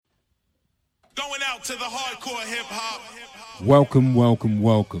Going out to the hardcore hip hop. Welcome, welcome,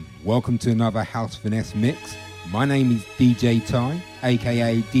 welcome. Welcome to another House Finesse mix. My name is DJ Tai,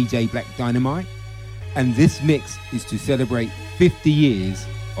 aka DJ Black Dynamite, and this mix is to celebrate 50 years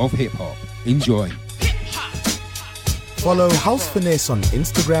of hip hop. Enjoy. Follow House Finesse on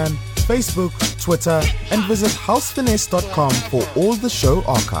Instagram, Facebook, Twitter, and visit housefinesse.com for all the show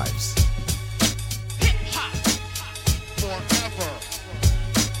archives.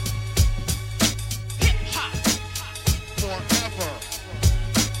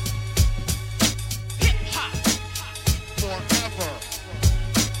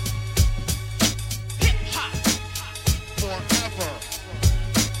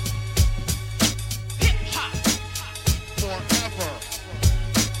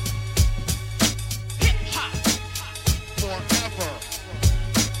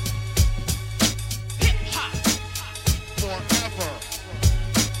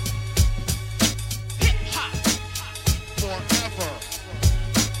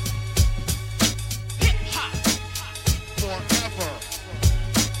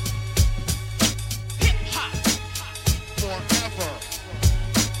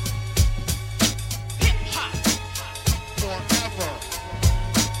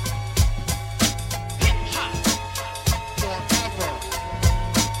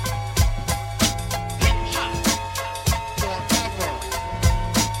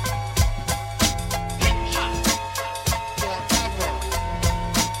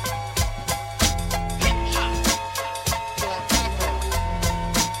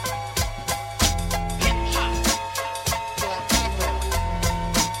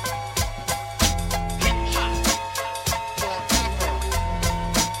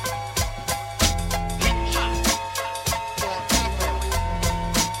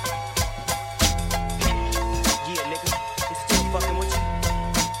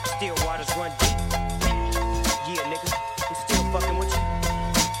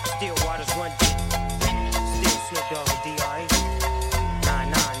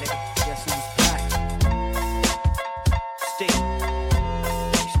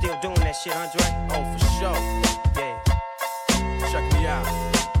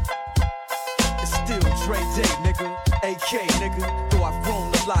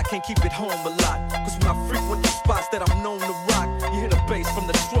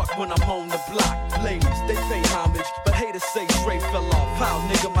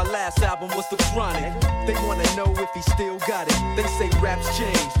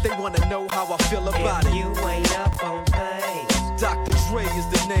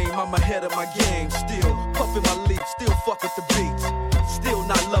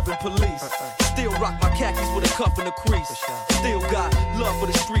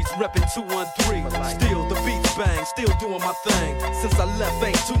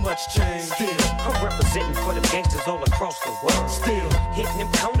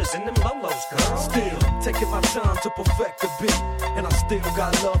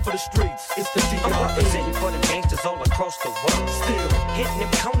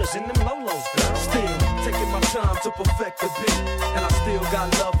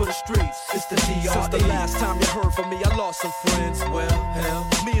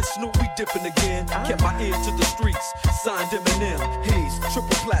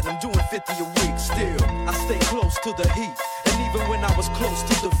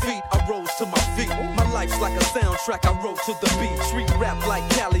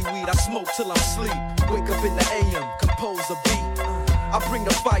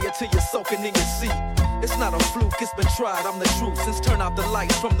 I'm the truth. Since turn out the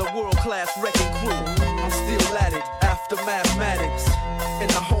lights from the world-class wrecking crew, I'm still at it after mathematics. In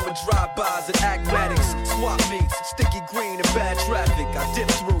the home of drive-bys and acmatics, swap meets, sticky green and bad traffic. I dip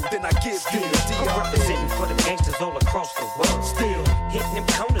through, then I give you the DR. I'm representing for them gangsters all across the world. Still hitting them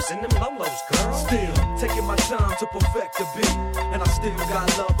corners and them lolos, girl. Still taking my time to perfect the beat, and I still got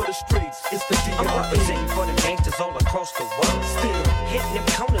love for the streets. It's the DR. I'm representing for them gangsters all across the world. Still hitting them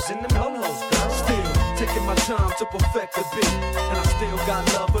corners and them lolos, girl. Still taking my time to perfect the beat, and I still got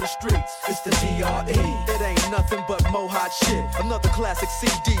love for the streets. It's the DRE. It ain't nothing but mohawk shit. Another classic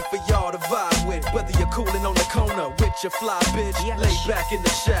CD for y'all to vibe with. Whether you're coolin' on the corner with your fly bitch, lay back in the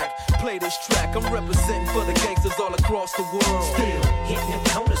shack, play this track. I'm representing for the gangsters all across the world. Still hitting them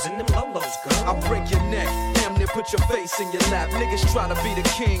corners and them lolos, girl. I'll break your neck, damn near put your face in your lap. Niggas try to be the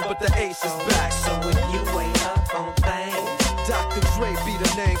king, but the ace is back. So if you ain't up on things, Dr. Dre be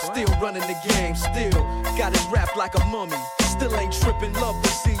the name, still running the game, still got it wrapped like a mummy. Still ain't tripping, love to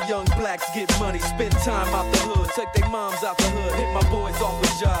see young blacks get money. Spend time out the hood, take their moms out the hood. Hit my boys off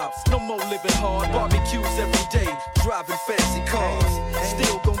with jobs, no more living hard. Barbecues every day, driving fancy cars.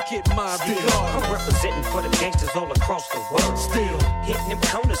 Still gon' get mine regardless. I'm representing for the gangsters all across the world. Still hitting them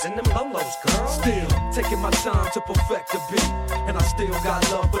corners and them lolos, girl. Still taking my time to perfect the beat, and I still got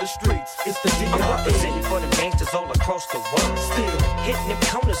love for the streets. It's the D.R.E. I'm representing for the gangsters all across the world. Still hitting them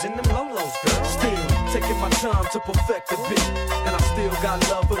corners and them lolos, girl. Still taking my time to perfect the beat, and I still got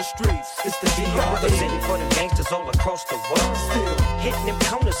love for the streets. It's the D.R.E. I'm representing for the gangsters all across the world. Still hitting them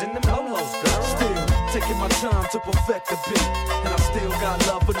corners and them lolos, girl. Still taking my time to perfect the beat, and I still got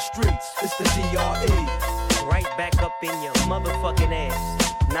love for the streets. It's the D.R.E. Right back up in your motherfucking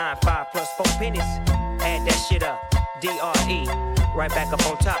ass. 9-5 plus 4 pennies. Add that shit up. D.R.E. Right back up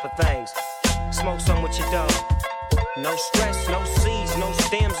on top of things. Smoke some with your dog. No stress, no seeds, no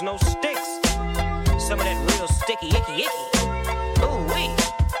stems, no sticks. Some of that real sticky, icky. Ooh wee.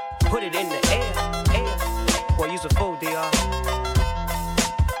 Put it in the air. Boy, you's a fool, D.R.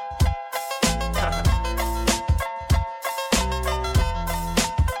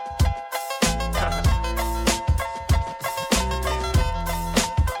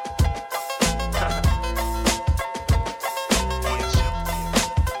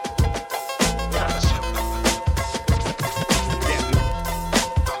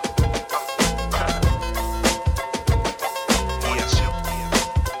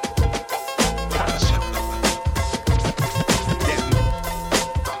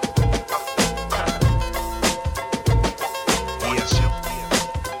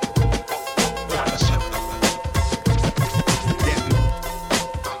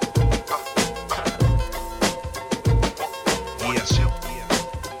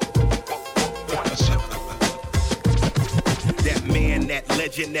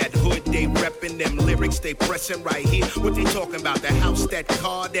 That hood, they reppin' them lyrics, they pressin' right here. What they talking about? The house, that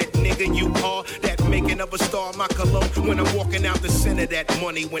car, that nigga you are, that making of a star, my cologne. When I'm walking out the center, that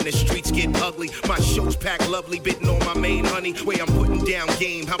money. When the streets get ugly, my shows pack lovely, biting on my main honey. Way I'm putting down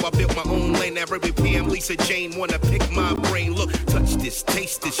game, how I built my own lane. Every PM, Lisa Jane wanna pick my brain. Look, touch this,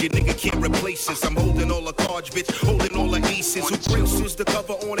 taste this, your nigga can't replace this. I'm holding all the cards, bitch, holding all the aces. Who graces the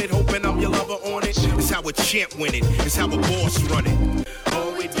cover on it, hoping I'm your lover on it. It's how a champ win it, it's how a boss run it.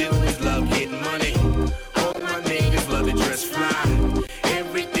 All we do is love getting money. All my niggas love to dress fly.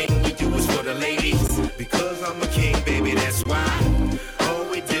 Everything we do is for the ladies. Because I'm a king, baby, that's why. All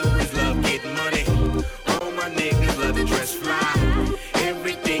we do is love getting money. All my niggas love to dress fly.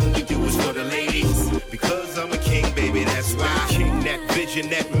 Everything we do is for the ladies. Because I'm a king, baby, that's why. King, that vision,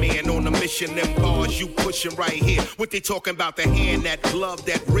 that man on a mission. Them bars you pushing right here. What they talking about? The hand, that glove,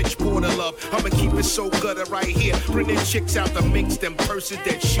 that rich porter love. I'ma keep it so gutter right here. Bring them chicks out the minks, them purses,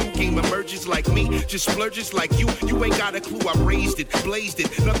 that shoe game emerges like me. Just splurges like you. You ain't got a clue. I raised it, blazed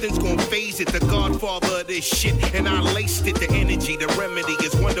it. Nothing's gonna phase it. The godfather of this shit. And I laced it. The energy, the remedy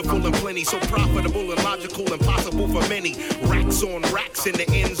is wonderful and plenty. So profitable and logical and possible for many. Racks on racks and the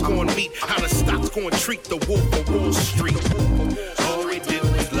ends gonna meet. How the stock's gonna treat the wolf of Wall Street. All we do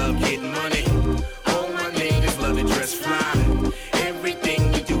is love getting money. All my niggas love to dress fly.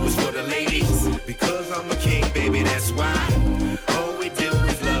 Everything we do is for the ladies. Because I'm a king, baby, that's why. All we do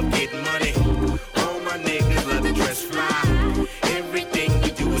is love getting money. All my niggas love to dress fly. Everything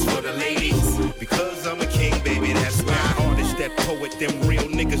we do is for the ladies. Because I'm a king, baby, that's why. Artist, that poet, them real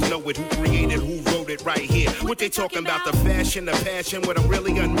niggas know it. Who created, who wrote it right here. What they talking about? The fashion, the passion, what I'm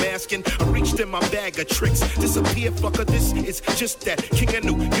really unmasking. I reached in my bag of tricks. Disappear, fucker, this is just that King of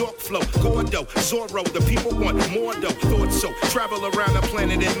New York flow. Gordo, Zorro, the people want more though. Thought so. Travel around the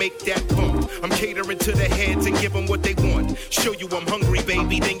planet and make that bump. I'm catering to the heads and give them what they want. Show you I'm hungry,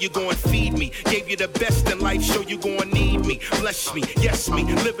 baby, then you gon' feed me. Gave you the best in life, show you gon' need me. Bless me, yes me,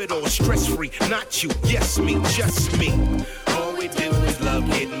 live it all stress-free. Not you, yes me, just me. All we do is love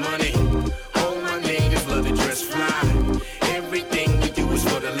getting money. All my niggas love to dress fly. Everything we do is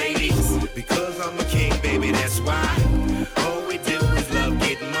for the ladies. Because I'm a king, baby, that's why. All we do is love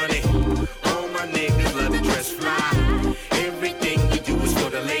getting money. All my niggas love to dress fly. Everything we do is for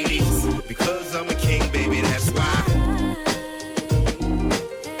the ladies. Because I'm a king, baby, that's why.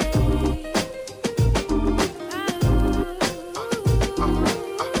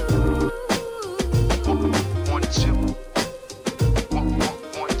 One,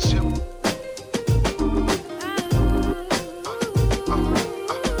 two.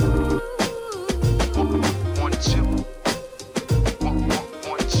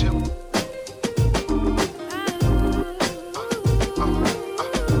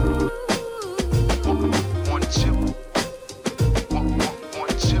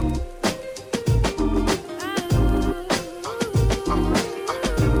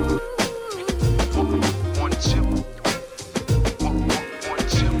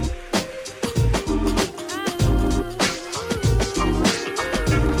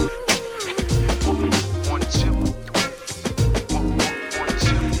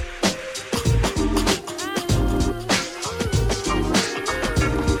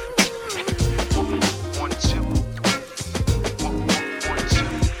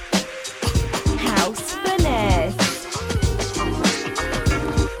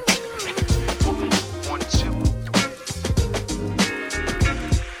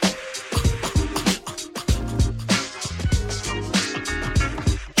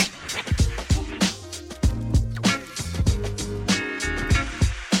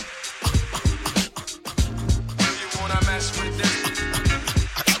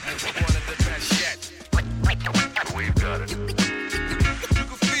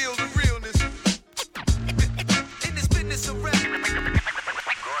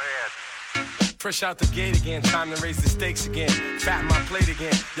 Fresh out the gate again, time to raise the stakes again. Fatten my plate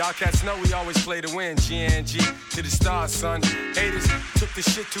again. Y'all cats know we always play to win. GNG to the stars, son. Haters took the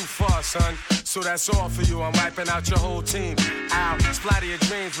shit too far, son. So that's all for you. I'm wiping out your whole team. I'll splatter your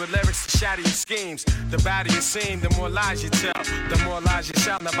dreams with lyrics to shatter your schemes. The badder you seem, the more lies you tell. The more lies you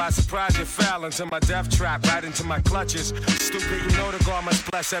shout. Now by surprise you fell into my death trap, right into my clutches. Stupid, you know the God must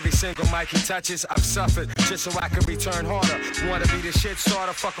bless every single mic he touches. I've suffered just so I can return harder. Wanna be the shit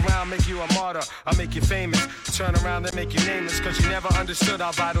sorta, fuck around, make you a martyr. I'll make you famous, turn around and make you nameless. Cause you never understood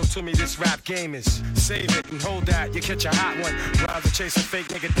how vital to me this rap game is. Save it and hold that, you catch a hot one. Rather chase a fake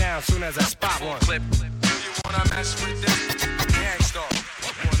nigga down soon as I spot one. Clip. Do you wanna mess with them? Gangstar,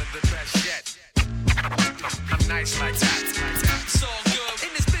 one of the best yet. I'm nice like that. It's all good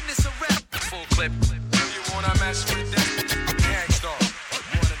in this business of rap. Full clip. Do you wanna mess with them? Gangstar,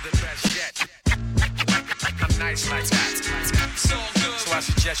 one of the best yet. I'm nice like that. It's all good. So I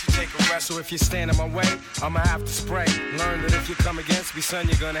suggest you take a rest. So if you stand in my way, I'ma have to spray. Learn that if you come against me, son,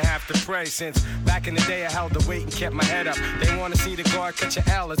 you're gonna have to pray. Since back in the day, I held the weight and kept my head up. They wanna see the guard catch a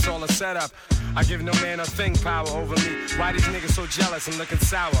L, it's all a setup. I give no man a thing power over me. Why these niggas so jealous and looking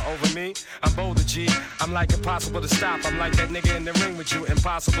sour over me? I'm bolder, G. I'm like impossible to stop. I'm like that nigga in the ring with you,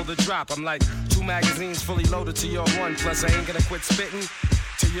 impossible to drop. I'm like 2 magazines fully loaded to your 1. Plus I ain't gonna quit spitting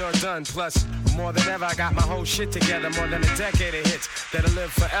till you're done. Plus, more than ever, I got my whole shit together. More than a decade of hits that'll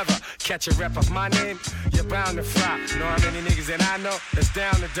live forever. Catch a rep of my name, you're bound to fry. Know how many niggas that I know that's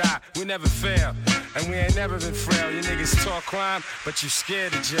down to die. We never fail, and we ain't never been frail. You niggas talk crime, but you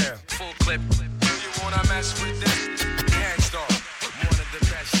scared of jail. Full clip. Do you wanna mess with them? Gangstar, one of the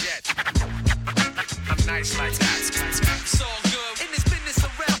best yet. I'm nice like that. It's all good in this business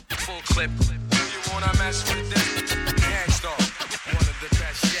of rap. Full clip. Do you wanna mess with them? Gangstar, one of the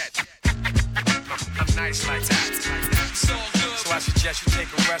best yet. I'm nice like that. It's all good. So I suggest you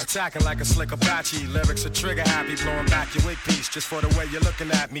take a rest. Attacking like a slick Apache. Lyrics are trigger happy. Blowing back your wig piece just for the way you're looking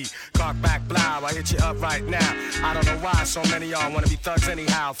at me. Cock back, blow. I hit you up right now. I don't know why so many y'all wanna be thugs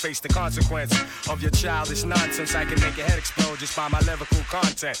anyhow. Face the consequence of your childish nonsense. I can make your head explode just by my lyrical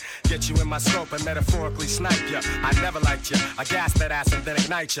content. Get you in my scope and metaphorically snipe ya. I never liked you. I gas that ass and then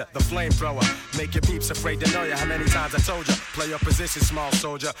ignite ya. The flamethrower. Make your peeps afraid to know ya. How many times I told ya? Play your position, small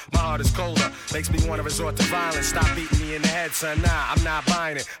soldier. My heart is colder. Makes me wanna resort to violence. Stop beating me in the head, son. Nah, I'm not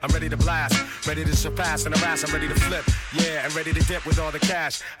buying it. I'm ready to blast. Ready to surpass and harass. I'm ready to flip. Yeah, and ready to dip with all the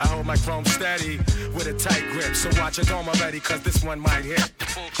cash. I hold my chrome steady with a tight grip. So watch your dome already, cause this one might hit.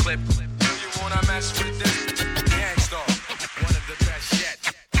 Full clip. Do you wanna mess with this? Gangstar, one of the best yet.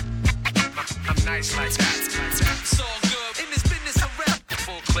 I'm nice like that. It's all good in this business of rap.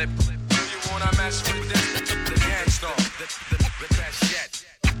 Full clip. Do you wanna mess with this? The Gangstar, the best yet.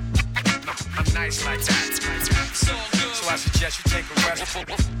 I'm nice like that. It's all good. So I suggest you take a rest. One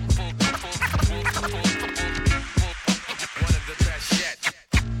of the best yet.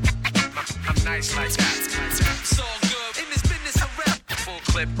 I'm nice like that. It's all good in this business of rap. Full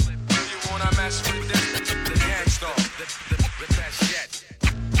clip. Do you wanna mess with this? The Gangstar, the best yet.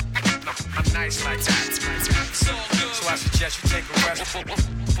 I'm nice like that. It's all good. So I suggest you take a rest. One of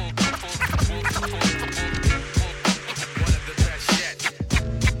the best yet.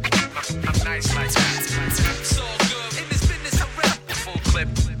 I'm nice like that. It's all good in this business of rap. Full clip.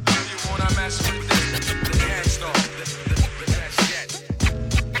 Do you wanna mess with this? The Gangstar, the best yet.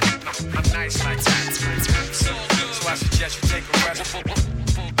 I'm nice like that. It's all good. So I suggest you take a rest. One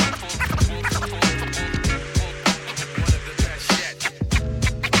of the best yet.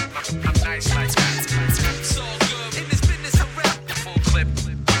 I'm nice like that. It's all good in this business of rap. Full clip.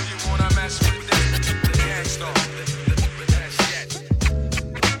 Do you wanna mess with this? The Gangstar, the best yet.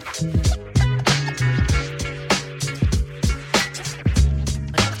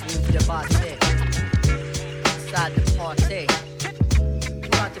 Move your body inside the party.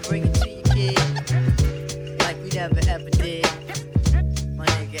 About to bring it to you, kid, like we never ever did. My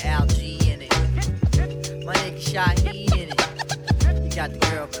nigga LG in it, my nigga Shaheed in it. You got the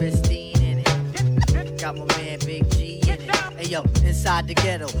girl Christine in it, got my man Big G in it. Hey yo, inside the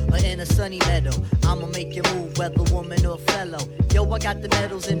ghetto or in a sunny meadow, I'ma make you move whether woman or fellow. Yo, I got the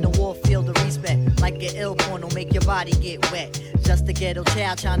medals in the war field of respect. Like an ill porno, make your body get wet. Just a ghetto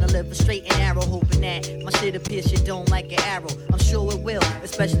child trying to live a straight and narrow, hoping that my shit'll pierce your dome like an arrow. I'm sure it will,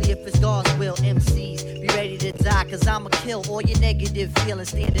 especially if it's God's will. MCs, be ready to die, cause I'ma kill all your negative feelings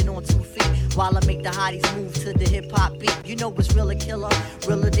standing on 2 feet. While I make the hotties move to the hip-hop beat. You know it's real a killer,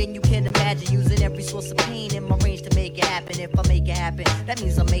 realer than you can imagine. Using every source of pain in my range to make it happen. If I make it happen, that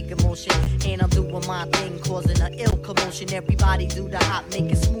means I'm making motion. And I'm doing my thing, causing an ill commotion. Everybody do the hop, make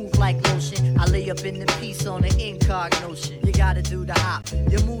it smooth like lotion. I lay up in the piece on an incog notion. You gotta do the hop.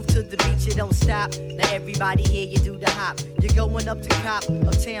 You move to the beat, you don't stop. Now everybody here, you do the hop. You're going up to cop,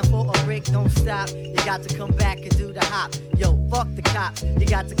 uptown for a brick, don't stop. You got to come back and do the hop. Yo, fuck the cop. You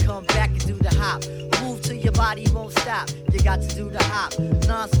got to come back and do the hop. Move to your body, won't stop. You got to do the hop.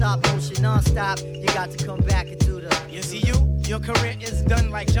 Non-stop motion, non-stop. You got to come back and do the. You see your career is done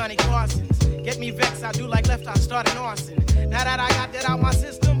like Johnny Carson's. Get me vexed, I do like left, I start an arson. Now that I got that out my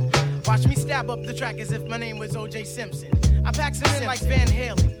system, watch me stab up the track as if my name was O.J. Simpson. I pack some in like Van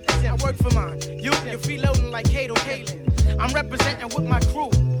Halen. I work for mine. You're freeloading like Kato Kalin. I'm representing with my crew.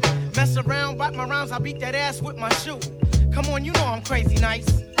 Mess around, bite my rhymes, I beat that ass with my shoe. Come on, you know I'm crazy nice.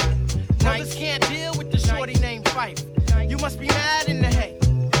 Brothers can't deal with the shorty named Fife. You must be mad in the head.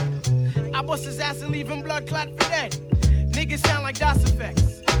 I bust his ass and leave him blood clot for dead. Niggas sound like DOS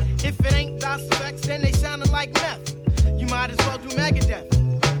effects. If it ain't DOS effects, then they soundin' like meth. You might as well do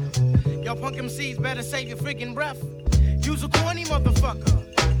Megadeth. Yo, punk MCs better save your freaking breath. Use a corny motherfucker.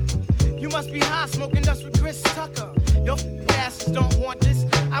 You must be high smoking dust with Chris Tucker. Yo, asses don't want this.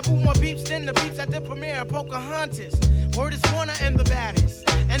 I boo more beeps than the beeps at the premiere of Pocahontas. Word is Warner and the baddest.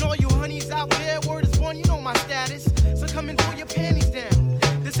 And all you honeys out there, word is born, you know my status. So come and pull your panties down.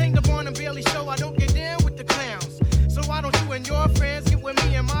 This ain't the Barnum Bailey show, I don't get down with the clowns. So why don't you and your friends get with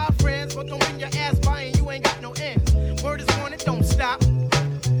me and my friends? But don't bring your ass by and you ain't got no end. Word is born, it don't stop.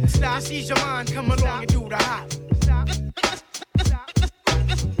 Stop, just ease your mind, come along and do the hop. Stop.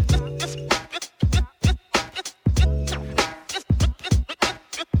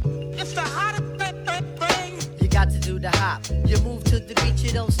 It's the hottest thing. You got to do the hop. You move to the beat,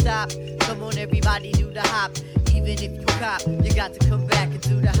 you don't stop. Come on, everybody, do the hop. Even if you cop, you got to come back and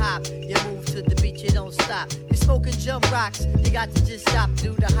do the hop. You move to the beat, you don't stop. You smoking jump rocks, you got to just stop,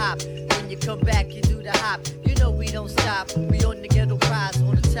 do the hop. When you come back, you do the hop. You know we don't stop. We on the ghetto prize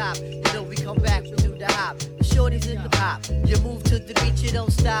on the top. You know we come back, we do the hop. The shorties in the pop. You move to the beat, you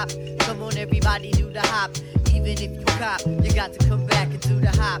don't stop. Come on, everybody, do the hop. Even if you cop, you got to come back and do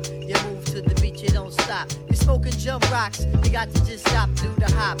the hop. You move to the beat, you don't stop. You smoking jump rocks, you got to just stop, do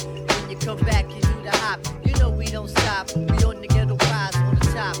the hop. When you come back, you do the hop. You know we don't stop. We on the ghetto prize on the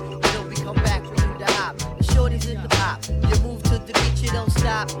top. You know we come back, we do the hop. The shorties in the pop. You move to the beat, you don't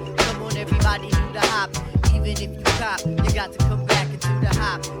stop. Come on, everybody, do the hop. Even if you cop, you got to come back and do the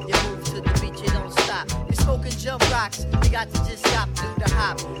hop. You move to the beat, you don't stop. You smoking jump rocks, you got to just stop, do the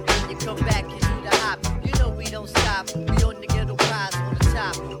hop. When you come back, you do the hop. You know we don't stop. We on the ghetto prize on the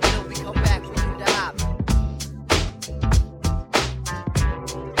top. You know we come back, we do the hop.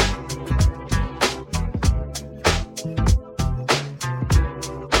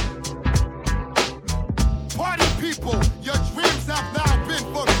 Party people, your dreams have now been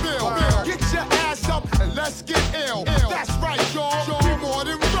fulfilled. Get your ass up and let's get ill. That's right, y'all. We more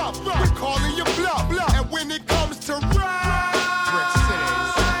than rough. We're calling you bluff. And when it comes to rap,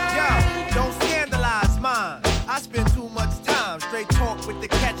 Yo, don't scandalize mine. I spend too much time straight talk with the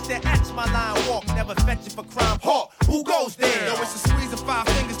catch that etch my line walk. Never fetch it for crime. Hawk, who goes there? Yo, it's a squeeze of 5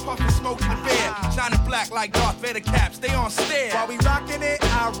 fingers, puffing smoke in the bed. Shining black like Darth Vader caps, they on stare. While we rockin' it,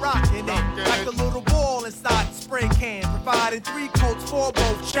 I rockin' it. Like a little ball inside the spray can. Providing 3 coats for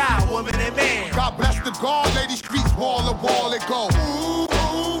both child, woman, and man. God bless the guard, lady streets, wall to wall it go. Ooh,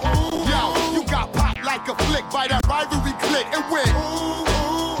 ooh, ooh. Yo, you got popped like a flick by that rivalry click and win. Ooh,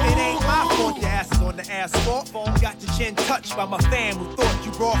 ooh, it ain't my fault your ass is on the asphalt. Got your chin touched by my fam who thought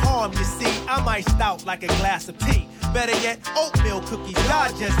you brought harm. You see, I'm iced out like a glass of tea. Better yet, oatmeal cookies. Y'all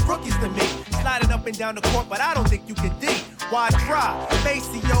just rookies to me. Sliding up and down the court, but I don't think you can D. Why try?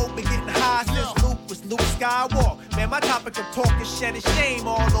 Maceo been getting high since Luke was Luke Skywalk. Man, my topic of talk is shedding shame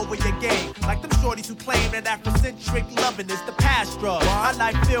all over your game. Like them shorties who claim that Afrocentric loving is the past drug. My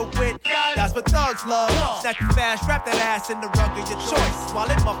life filled with, that's what thugs love. Snatch you fast, wrap that ass in the rug of your choice while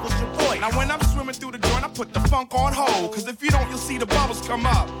it muffles your voice. Now when I'm swimming through the joint, I put the funk on hold. Cause if you don't, you'll see the bubbles come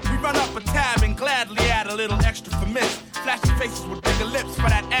up. We run up a tab and gladly add a little extra for miss. Flashy faces with bigger lips for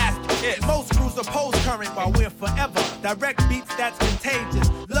that ass to kiss. Most crews oppose current while we're forever. Direct beats that's contagious.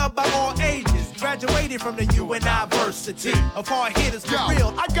 Loved by all ages. Graduated from the University of hard hitters for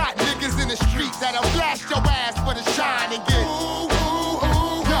real. I got niggas in the streets that'll blast your ass for the shine and get ooh, ooh,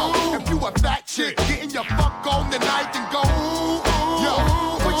 ooh. Yo, if you a fat chick, getting your fuck on tonight and go ooh, ooh. Yo,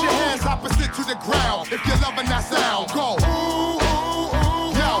 put your hands opposite to the ground. If you're loving that sound, go ooh, ooh,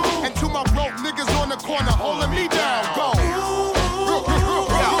 ooh. Yo, and to my broke niggas on the corner holding me down, go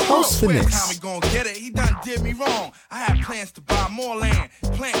House Finesse. Tommy gon' get it, he done did me wrong. I had plans to buy more land,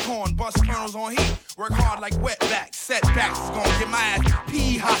 plant corn, bust kernels on heat. Work hard like wetbacks, setbacks is gon' get my ass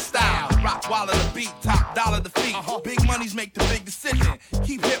P hostile. Rock while the beat, top dollar the feet. Big monies make the big decision.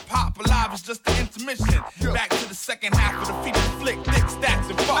 Keep hip hop alive was just the intermission. Back to the second half of the feature flick, thick stacks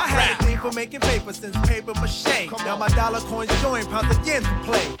and funk I had rap. a thing for making paper since paper mache. Now my dollar coins join pounds again to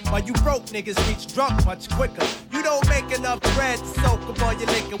play. While you broke niggas reach drunk much quicker. You don't make enough bread to soak up all your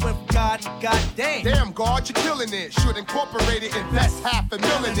liquor. Went from God to goddamn. Damn, God, you're killing it. Should incorporate it, invest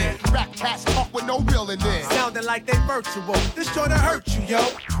 $500,000 in it. Rap cats talk with no real in it. Sounding like they virtual. This joint hurt you, yo.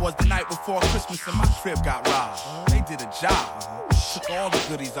 Was the night before Christmas and my crib got robbed. They did a job. Took all the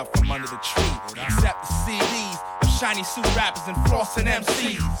goodies up from under the tree, except the CDs of shiny suit rappers and flossing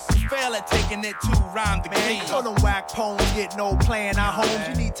MCs. Fail at taking it to rhyme the game. So them whack poems get no playing our homes.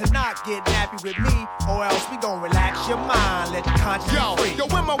 You need to not get nappy with me, or else we gon' relax your mind, let the conscience be free. Yo,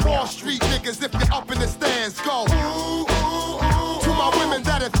 where my Wall Street niggas, if you're up in the stands, go. Ooh, ooh, ooh. To my women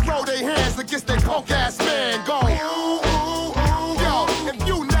that'll throw their hands against their punk ass man, go. Ooh, ooh, ooh. Yo, if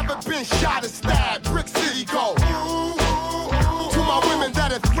you never been shot or stabbed, Brick City, go. Ooh, ooh. To my women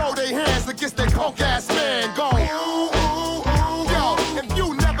that'll throw their hands against their punk ass man, go. Ooh, ooh. Yo, if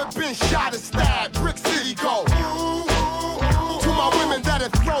you never been shot or stabbed, Brick City, go. Ooh, ooh. To my women that'll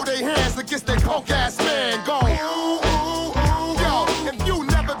throw their hands against their punk ass man, go. Ooh, ooh. Yo, if you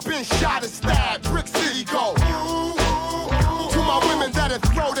never been shot or stabbed, Brick City, go. To my women that'll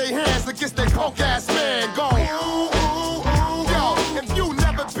throw their hands against their punk ass man, go. Yo, if you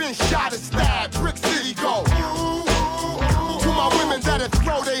never been shot or stabbed, Brick City, go. To my women that'll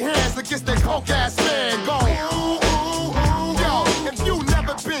throw their hands against their punk ass man, go. Yo, if you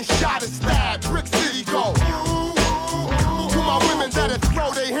never been shot or stabbed, Brick City, go. To my women that'll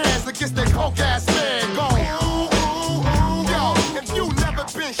throw their hands against their punk ass man, go. Yo, if you never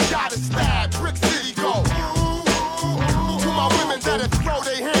been shot or stabbed, Brick City, go. To my women that'll throw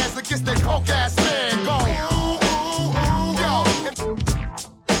their hands against their punk ass man, go. Yo,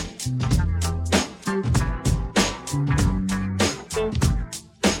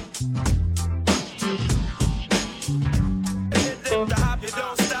 The hop, you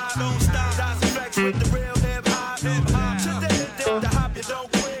don't stop, don't stop. That's effects with the real hip hop, hip hop. Today, the hop, you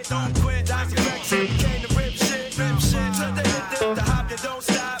don't quit, don't quit. That's effects, you came to rip shit, rip shit. Today, the hop, you don't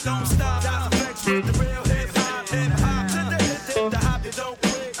stop, don't stop. That's effects with the real hip hop, hip hop. Today, the hop, you don't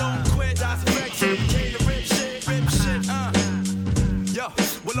quit, don't quit. That's effects, you came to rip shit, rip shit. Yo,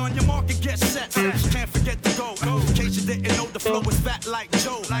 well on your market, get set. Can't forget the goal. In case you didn't know, the flow is fat like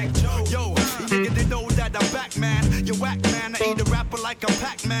Joe. Yo, you niggas didn't know that I'm back, man. You whack, man. I eat a rapper like I'm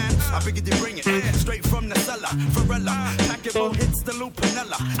Pac-Man. I figured you bring it straight from the cellar. Varela, packet more hits the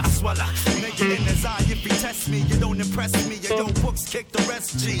Lupinella. I swallow. Nigga in his eye, if he test me, you don't impress me. Yo, books kick the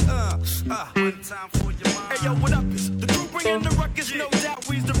rest, G. One time for your mind. Hey, yo, what up? Is the crew bringing the ruckus? No doubt,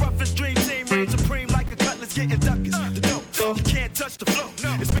 we's the roughest dream team. Reign supreme like a cutlass getting duckers. The dope, you can't touch the flow.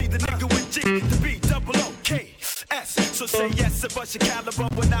 It's me, the nigga with G, the B, double O, K, S. So say yes and bust your caliber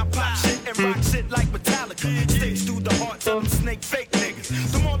when I pop shit and rock shit like Metallica. Sticks through the hearts of them snake fake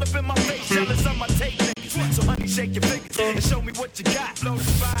niggas. Them all up in my face, jealous of my tape niggas. So honey, shake your fingers and show me what you got. Blow the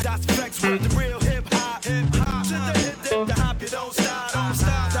fire, that's effects with the real hip hop, hip hop. To the hip, the hop, you don't stop, don't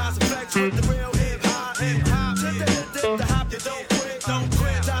stop. That's effects with the real hip hop, hip hop. To the hip, the hop, you don't quit, don't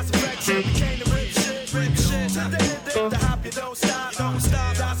quit. That's effects, you came to rip shit, rip shit. To the hip, the hop, you don't stop, don't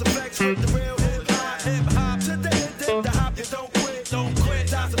stop. That's effects with the real hip hop, hip hop. To the hip, the hop, you don't quit, don't quit.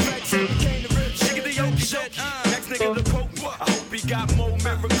 That's effects, you came to rip shit, the yoke shit. Next nigga to poke, I hope he got more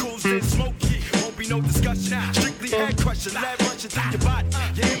miracles than Smokey. Won't be no discussion, strictly head crushing, lead rushing through your body.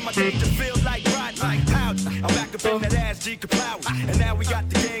 You're in my danger, feel like ride, like powder. I'm back up in that ass, G Kapow. And now we got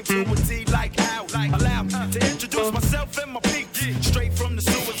the game to a T like how. Allow me to introduce myself and my peak. Straight from the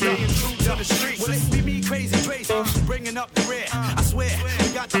sewer, staying true to the streets. Well, it be me, Crazy Trace, bringing up the rear. I swear,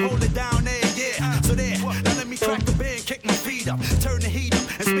 we got to hold it down there, yeah. So there, now let me crack the beer and kick my feet up. Turn the heat up,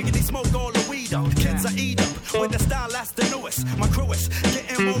 and spiggity smoke all the weed up. Kids I eat up, with the style that's the newest. My crew is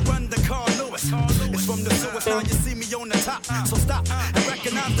getting more run than Carl Lewis. It's from the sewers, now you see me on the top. So stop and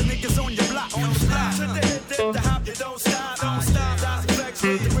recognize the niggas on your block. On the block. To the hip, the hop, you don't stop, don't stop. That's effects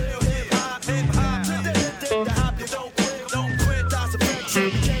with the real hip hop, hip hop. To the hip, the hop, you don't quit, don't quit. That's effects, you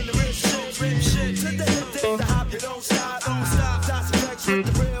came to rip shit, rip shit. To the hip, the hop, you don't stop, don't stop. That's effects with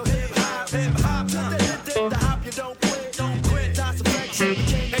the real hip hop, hip hop. To the hip, the hop, you don't quit, don't quit. That's effects, you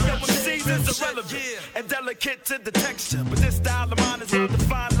came to rip shit, rip shit. Irrelevant and delicate to the texture, but this style of mine is well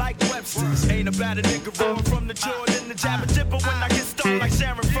defined like Webster's. Ain't about a nigga rolling from the Jordan, the jabber jibber when I get stoned like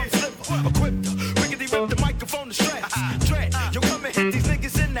Sharon from Slipper. Equipped to rickety rip the microphone to shreds. Dread, yo come and hit these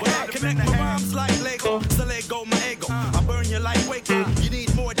niggas in the head. Connect my rhymes like Lego, so let go my ego. I burn you like Waco, you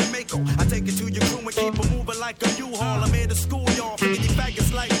need more than Mako. I take it to your crew and keep it moving like a U-Haul. I'm here to school y'all, rickety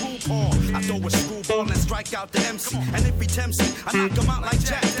faggots like RuPaul. I throw a screwball and strike out out the MC. And if he tempts me, I knock him out like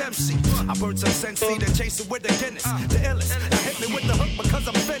Jack Dempsey. I burn some Sensi, then chase it with the Guinness. The illest. Now hit me with the hook because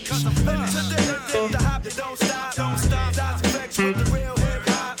I'm finished. The hop, you don't stop, don't stop. That's effects with the real hip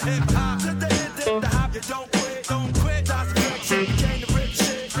hop, hip hop. The hop, you don't quit, don't quit. That's effects, you came to rip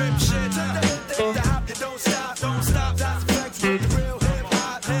shit, rip shit. The hop, you don't stop, don't stop. That's effects with the real hip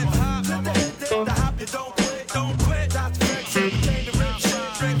hop, hip hop. The hop, you don't quit, don't quit. That's effects, you came to rip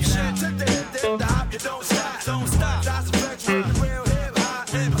shit, rip shit. The hop, you don't stop, don't stop. That's effects with the real hip hop,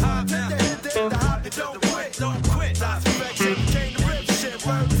 hip hop. The hop, you don't quit, don't quit. That's effects, you came to rip shit,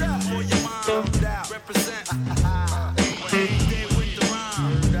 worked up. For your mind, out, represent. Ain't there with the rhyme.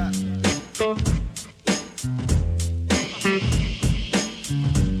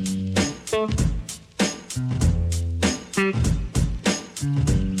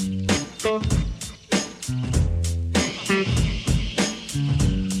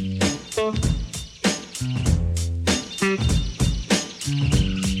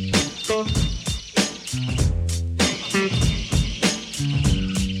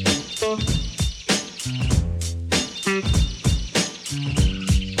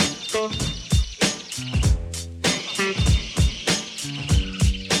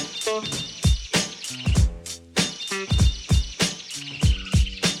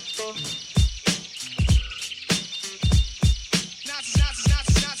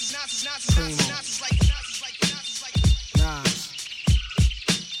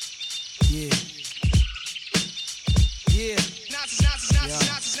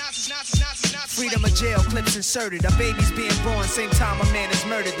 Freedom of jail, clips inserted. A baby's being born, same time a man is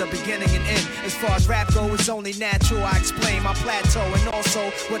murdered. The beginning and end. As far as rap go, it's only natural. I explain my plateau and also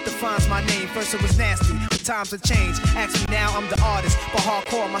what defines my name. First it was nasty, but times have changed. Ask me now, I'm the artist, but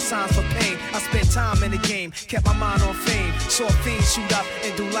hardcore my signs for pain. I spent time in the game, kept my mind on fame. Saw fiends shoot up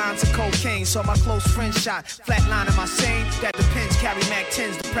and do lines of cocaine. Saw my close friend shot, flatlining my sane. That depends, carry Mac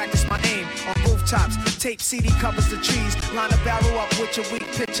 10s to practice my aim. On rooftops, tape CD covers the trees. Line a barrel up with your weak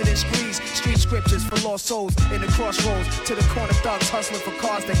picture then squeeze. Street scriptures for lost souls in the crossroads. To the corner thugs hustling for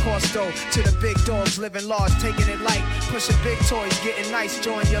cars that cost dough. To the big dogs living large, taking it light. Pushing big toys, getting nice,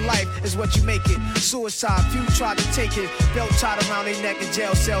 enjoying your life is what you make it. Suicide, few tried to take it. Belt tied around their neck in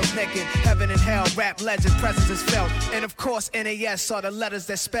jail cells naked. Heaven and hell, rap legend, presence is felt. And of course, NAS are the letters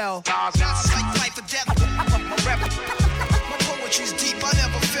that spell. Not like life or death, my rap. My poetry's deep, I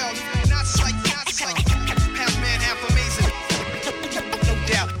never felt. Not like half man, half amazing. No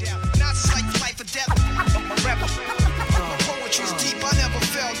doubt. Not like life or death, my rap. My poetry's deep, I never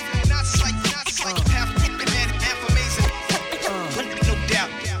felt. Not like half man, half amazing. No doubt.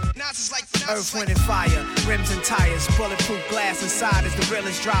 Earth, wind, and fire, rims and tires, bulletproof glass inside is the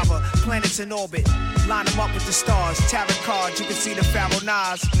realest driver. Planets in orbit, line them up with the stars. Tarot cards, you can see the Pharaoh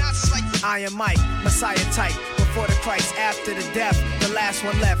Nas. Iron Mike, Messiah type. Before the Christ, after the death, the last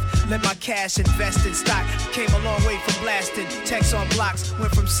one left. Let my cash invest in stock. Came a long way from blasting. Text on blocks,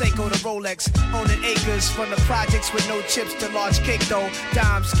 went from Seiko to Rolex. Owning acres from the projects with no chips to large cake dough.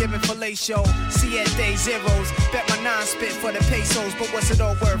 Dimes giving fellatio, Siete zeros. Bet my nine spit for the pesos, but what's it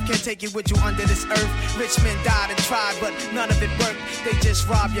all worth? Can't take it with you under this earth. Rich men died and tried, but none of it worked. They just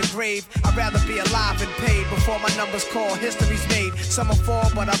rob your grave. I'd rather be alive and paid before my numbers call. History's made. Some will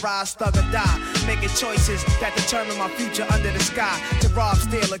fall, but I rise, thug or die. Making choices that determine my future under the sky. To rob,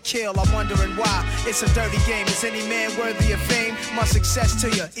 steal, or kill, I'm wondering why. It's a dirty game. Is any man worthy of fame? My success to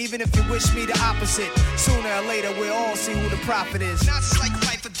you, even if you wish me the opposite. Sooner or later, we'll all see who the prophet is. Not like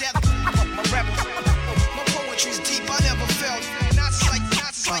life or death, my rebel. My poetry's deep, I never felt. Not like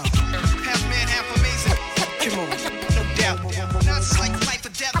half man, half amazing. Come on, no doubt. Not like life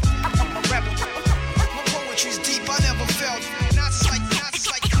or death, my rebel. My poetry's deep, I never felt. Not like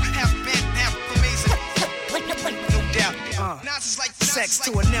half man, half amazing. No doubt. Sex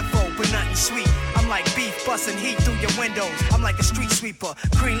to a nympho, but nothing sweet. I'm like beef busting heat through your windows. I'm like a street sweeper,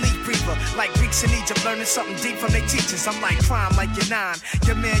 green leaf breather. Like Greeks in Egypt, learning something deep from their teachers. I'm like crime, like you're 9.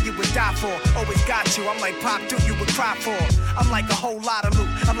 Your man you would die for, always got you. I'm like Pop Duke, you would cry for. I'm like a whole lot of loot.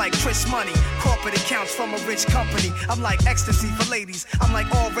 I'm like Chris Money, corporate accounts from a rich company. I'm like ecstasy for ladies. I'm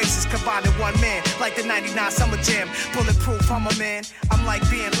like all races combined in one man. Like the 99 Summer Jam, bulletproof, I'm a man. I'm like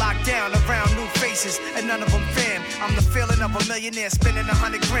being locked down around new faces, and none of them fam. I'm the feeling of a millionaire spending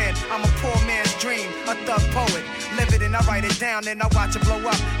 100 grand. I'm a poor man's dream, a thug poet. Live it and I write it down, then I watch it blow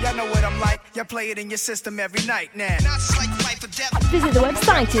up. Y'all know what I'm like, y'all play it in your system every night now. Visit the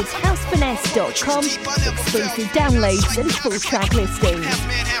website at housefinesse.com for exclusive downloads and full track listings.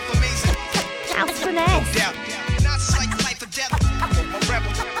 House Finesse.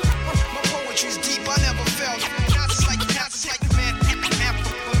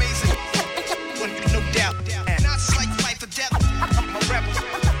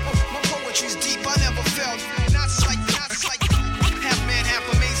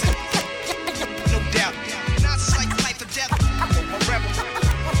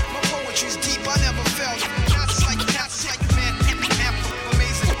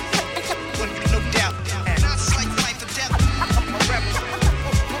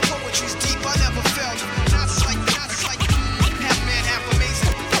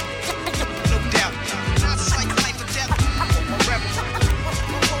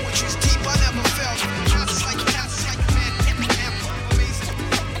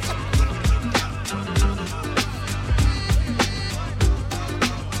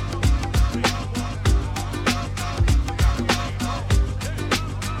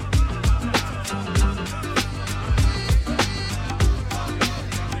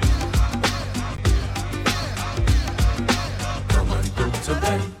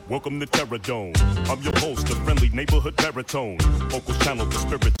 welcome to Terror Dome. I'm your host, the friendly neighborhood baritone. Vocals channel the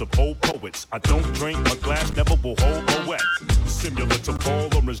spirits of old poets. I don't drink, my glass never will hold or wet. Similar to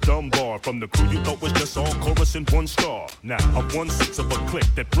Paul or his Dunbar. From the crew you thought was just all chorus and one star. Now I'm 1/6 of a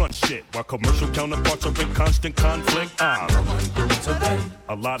clique that runs shit, while commercial counterparts are in constant conflict.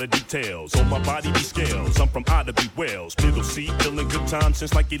 A lot of details on my body be scales. I'm from Ida B. Wales, middle C, feeling good time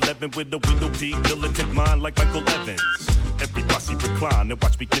since like 11 with the window D, militant mind like Michael Evans. Every posse recline and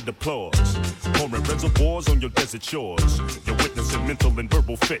watch me get applause. Pouring reservoirs on your desert shores. You're witnessing mental and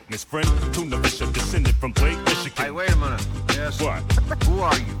verbal fitness, friend. Tuna Fisher descended from Lake Michigan. Hey, wait a minute. Yes. What? Who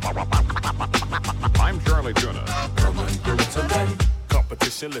are you? I'm Charlie Tuna.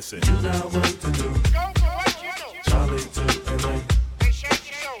 Competition, listen. You got work to do. Go for what you do. Charlie to LA.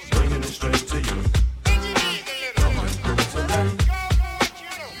 Bringing it straight to you. Come on, do it today. Go for what you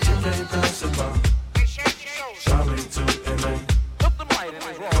do. You can't pass it by. Charlie to LA. Put the light in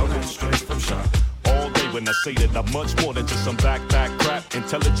his wall. Coming straight from shop. All day when I say that I'm much more than just some backpack crap,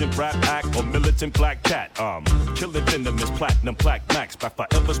 intelligent rap act, or militant black cat. Killing venomous platinum plaque max, by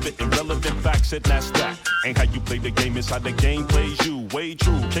forever spitting relevant facts, and that's that. Ain't how you play the game, it's how the game plays you. Way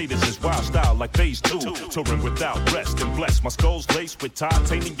true, cadence is wild style like phase 2. Touring without rest and blessed. My skull's laced with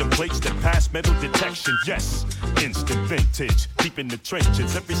titanium plates that pass metal detection. Yes, instant vintage, deep in the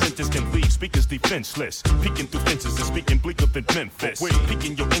trenches. Every sentence can leave speakers defenseless. Peeking through fences and speaking bleaker than Memphis.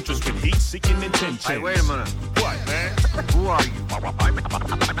 Piquing your interest with heat-seeking intentions. Hey, wait a minute. What, man? Who are you?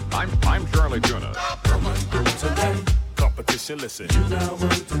 I'm Charlie Tuna. Come on, do it today. Competition, listen. You got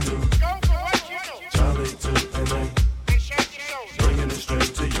work to do. Go for what you do. Charlie to LA. Bringing it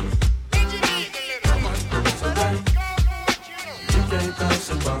straight to you. Come on, do it today. Go for what you do. You can't pass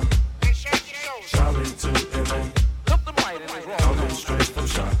it by. Charlie to LA. Put the light in his wall. Coming straight from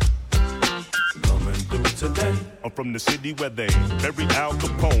shop. Come and do it today. I'm from the city where they buried Al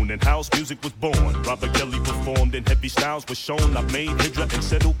Capone and house music was born. Robert Kelly performed and heavy styles was shown. I made Hydra and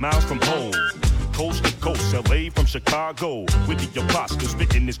settled miles from home. Coast to coast, LA from Chicago. With the apostle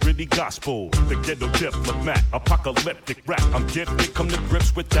spitting this gritty gospel. The ghetto diplomat, apocalyptic rap. I'm gifted, come to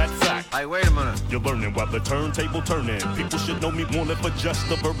grips with that fact. Hey, wait a minute. You're learning while the turntable turning. People should know me more than for just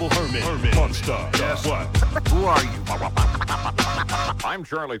a verbal hermit. Monster. Yes. What? Who are you? I'm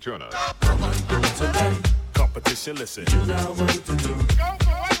Charlie Tuna. Come on, do it today. Competition, listen. You got work to do. Go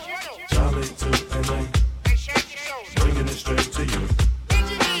for what you do. Charlie to LA. Bringing it straight to you.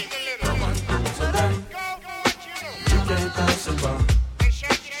 Come on, do it today. Go for what you do. You can't pass it by.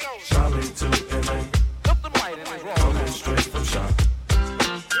 Charlie to LA. Put the light in his wall. Coming straight from shop.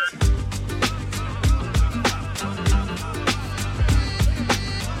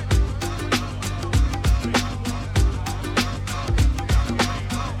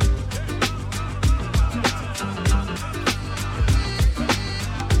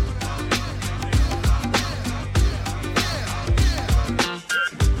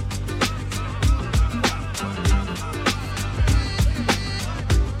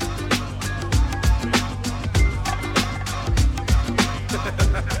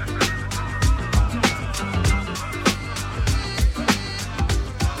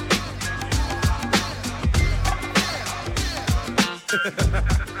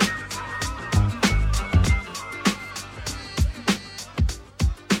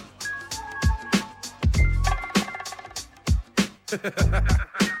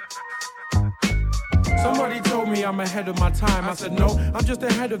 Somebody told me I'm ahead of my time. I said no, I'm just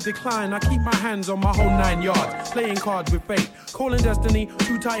ahead of decline. I keep my hands on my whole 9 yards, playing cards with fate, calling destiny,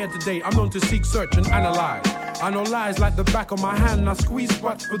 too tired to date. I'm known to seek, search and analyze. I know lies like the back of my hand. I squeeze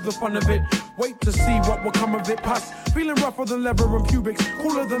spots for the fun of it. Wait to see what will come of it. Pus, feeling rougher than leather and pubics,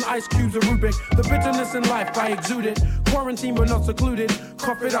 cooler than ice cubes of Rubik. The bitterness in life, I exude it. Quarantine but not secluded.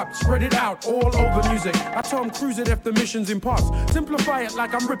 Cough it up, spread it out all over music. I Tom Cruise it if the mission's impost. Simplify it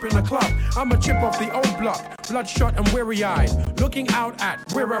like I'm ripping a club. I'm a chip off the old block, bloodshot and weary-eyed, looking out at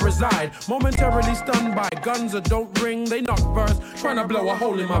where I reside. Momentarily stunned by guns that don't ring, they knock first, trying to blow a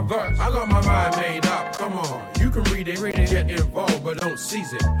hole in my verse. I got my mind made up, come on. You can read it, get involved, but don't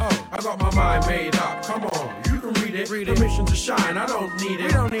seize it. Oh, I got my mind made up, come on. You can read it, permission to shine, I don't need it.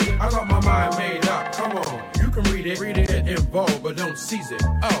 We don't need it. I got my mind made up, come on. You can read it, get involved, but don't seize it.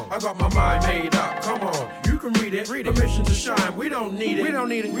 Oh, I got my mind made up, come on. You can read it, permission to shine, we don't need it. We don't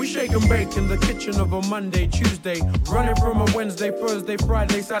need it. We shake and bake in the kitchen of a Monday, Tuesday, running from a Wednesday, Thursday,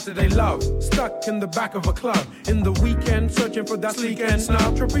 Friday, Saturday love. Stuck in the back of a club, in the weekend, searching for that sleek and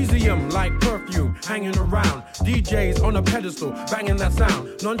snub. Trapezium like perfume, hanging around. DJs on a pedestal, banging that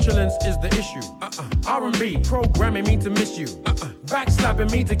sound. Nonchalance is the issue. R&B, programming me to miss you.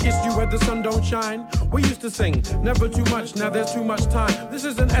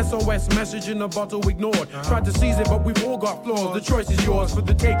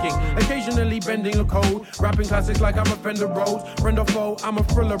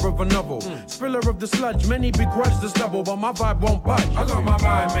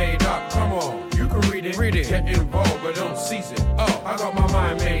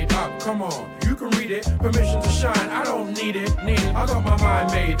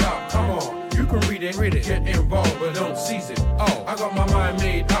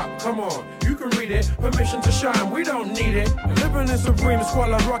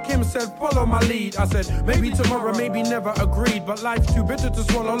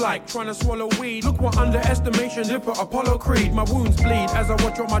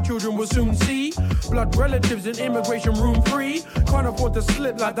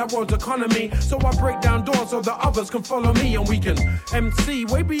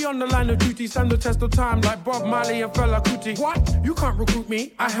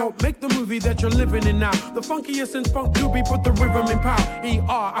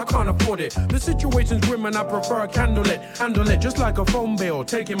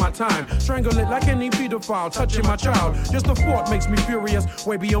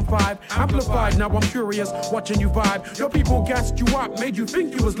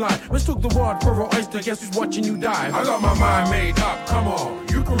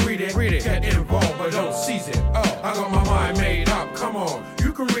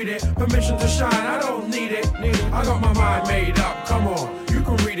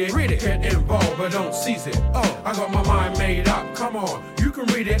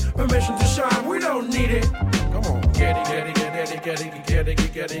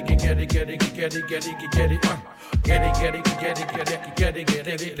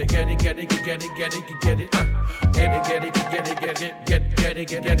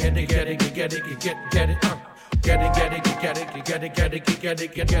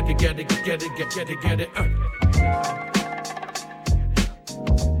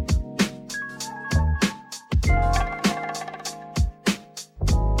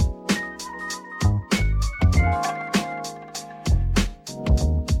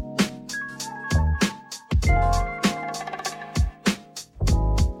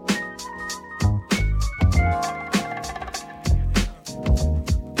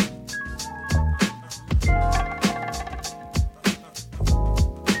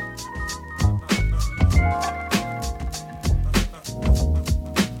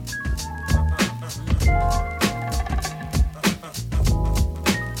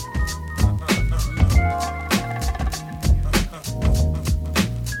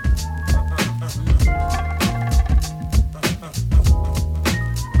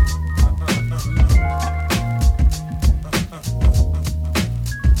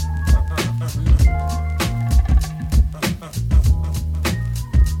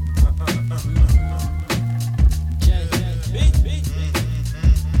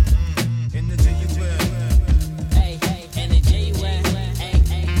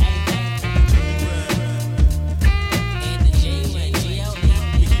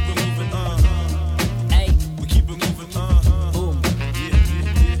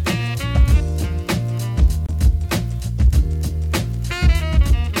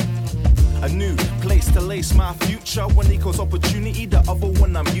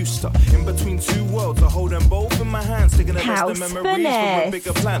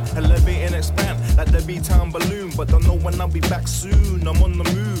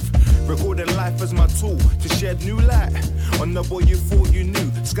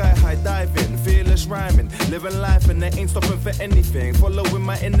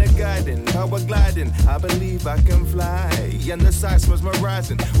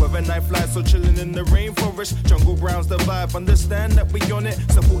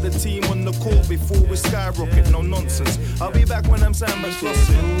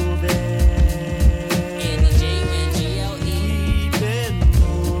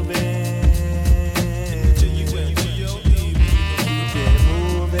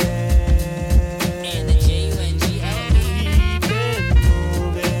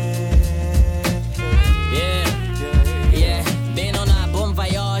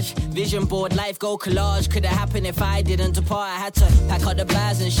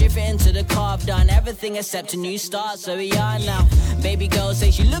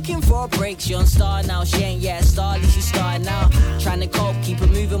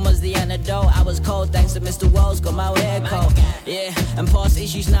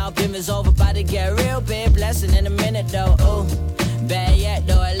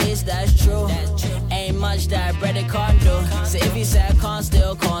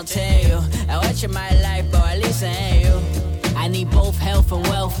 rich in my life, but at least I ain't you. I need both health and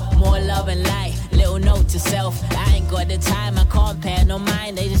wealth, more love and light. Little note to self, I ain't got the time, I can't pay no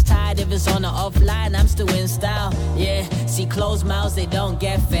mind. They just tired if it's on or offline, I'm still in style. Yeah, see closed mouths, they don't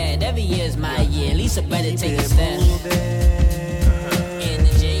get fed. Every year's my year, at least I better take a stand.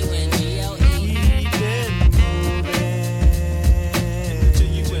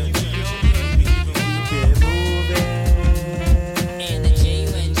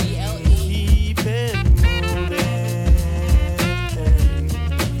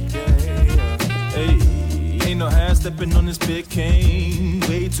 Stepping on this big cane,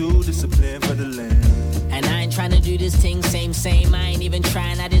 way too disciplined for the land. And I ain't trying to do this thing same. I ain't even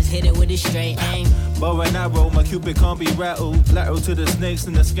trying, I just hit it with a straight aim. But when I roll, my cupid can't be rattled. Lateral to the snakes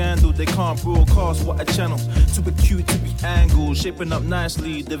and the scandal. They can't broadcast what a channel. Too acute to be angled, shaping up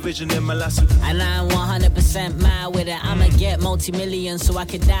nicely. Division in my lasso. And I'm 100% mad with it. I'ma get multi-millions so I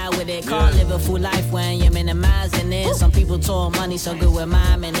could die with it. Can't live a full life when you're minimizing it. Some people talk money so good with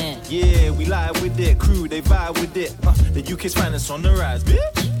miming it. Yeah, we lie with it. Crew, they vibe with it. The UK's finest on the rise,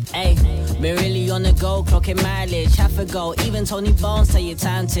 bitch. Hey, been really on the go, clocking mileage. Half a go, even Tony Bones tell you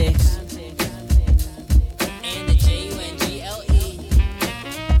time ticks.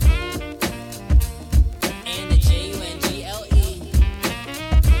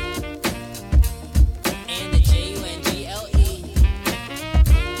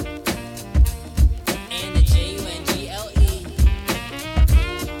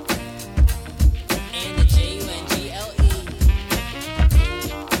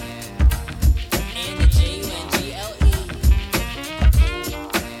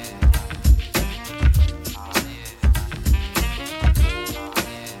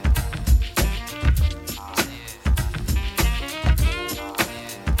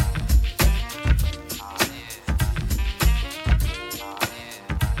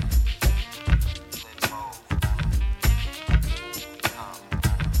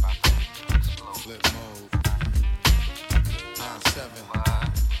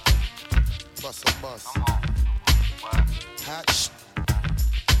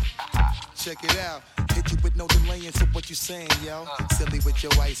 Check it out. Hit you with no delaying, so what you saying, yo? Silly with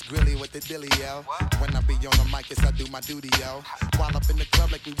your ice grilly with the dilly, yo. When I be on the mic, yes, I do my duty, yo. While up in the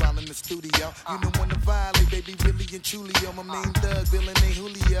club like we while in the studio. You don't wanna violate, baby, really and truly, yo. My main thug, Villain ain't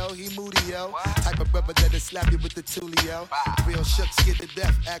Julio, he moody, yo. Type of brother that'll slap you with the tulio. Real shook, scared to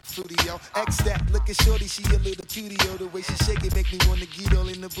death, act fruity, yo. X that, look at shorty, she a little cutie, yo. The way she shake it make me wanna get all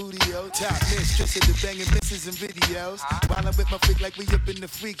in the booty, yo. Top mistress of the banging misses and videos. While I'm with my freak like we up in the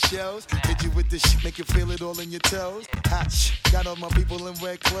freak shows. Hit you with the shit, make you feel it all in your toes. Hot shh, got all my people in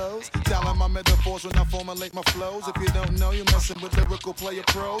red clothes. Telling my metaphors when I formulate my flows. If you don't know, you're messing with lyrical player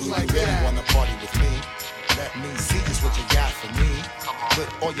pros like that. You really wanna party with me? Let me see just what you got for me. Put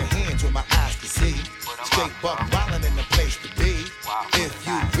all your hands where my eyes can see. Straight buck wildin' in the place to be. If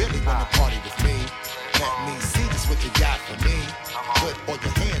you really wanna party with me, let me see just what you got for me. Put all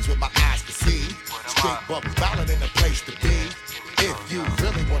your hands where my eyes can see. Straight buck wildin' in the place to be. If you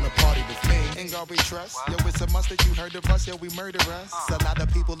really wanna party with me, ain't gonna be trust. Yo, it's a must that you heard of us, yo, we murder us. A lot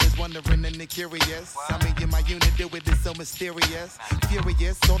of people is wondering and they curious. I mean, in my unit, do it is so mysterious.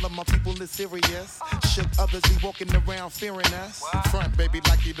 Furious, all of my people is serious. Shook others be walking around fearing us. Front, baby,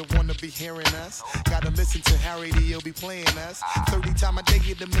 like you don't wanna be hearing us. Gotta listen to Harry, he'll be playing us. 30 times a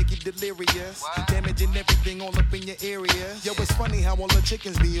day to make you delirious. Damaging everything all up in your area. Yo, it's funny how all the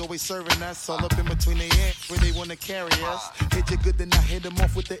chickens be always serving us. All up in between their ants where they wanna carry us. Hit you good, then I hit them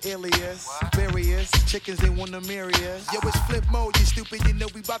off with the alias. Various chickens, they wanna marry us. Yo, it's flip mode, you stupid, you know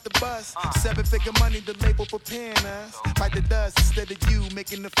we bout to bust. 7-figure money, the label preparing us. Bite the dust instead of you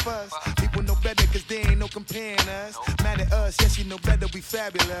making the fuss. People know better cause they ain't no comparing us. Mad at us, yes, you know better, we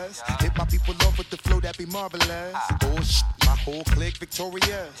fabulous. Hit my people off with the flow, that be marvelous. Oh shit, my whole clique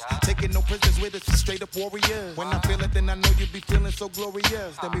victorious. Taking no prisoners with us, straight up warriors. When I feel it, then I know you be feeling so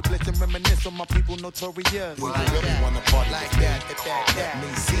glorious. Then we blitz and reminisce on my people notorious. We really wanna party like that. Let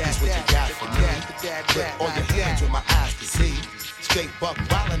me see just what you got for me. Put all your hands where my eyes can see. Straight buck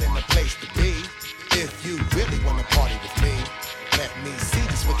wildin' in the place to be. If you really wanna party with me, let me see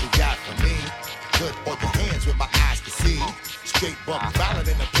just what you got for me. Put all your hands where my eyes can see. Straight buck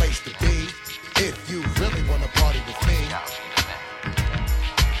wildin' in the place to be. If you really wanna party with me.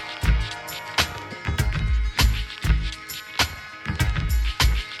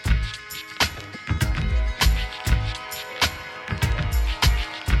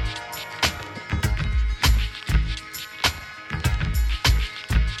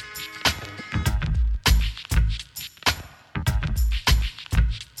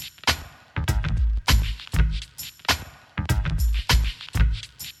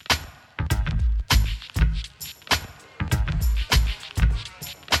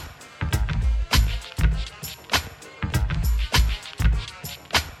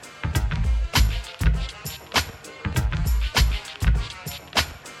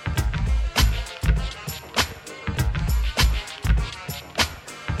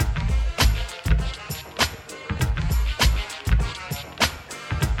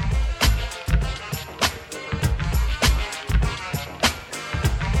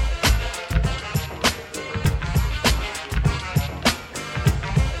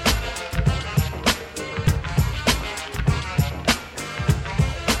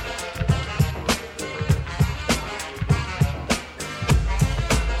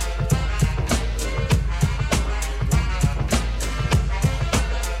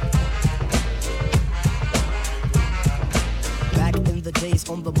 days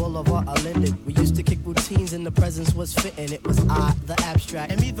on the boulevard of Linden. We used to kick routines and the presence was fitting. It was I, the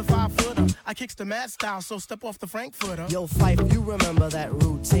abstract. And me, the 5-footer. I kicks the mad style, so step off the Frankfurter. Yo, Fife, you remember that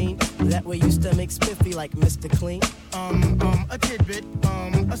routine? That we used to make spiffy like Mr. Clean? A tidbit,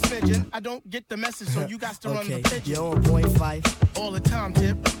 a smidgen. I don't get the message, so you got to run the pigeon. You're on point, Fife. All the time,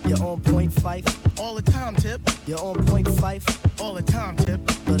 Tip. You're on point, Fife. All the time, Tip. You're on point, Fife. All the time, Tip.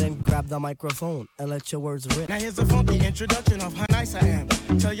 So then grab the microphone and let your words rip. Now here's a funky introduction of how nice I am.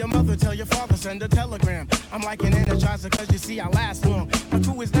 Tell your mother, tell your father, send a telegram. I'm like an energizer, cause you see I last long. My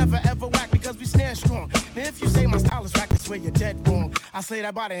crew is never ever whack because we stand strong. Now if you say my style is whack, I swear you're dead wrong. I say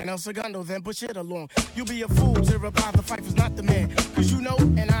that body and El Segundo, then push it along. You be a fool to reply the Fife is not the man. Cause you know,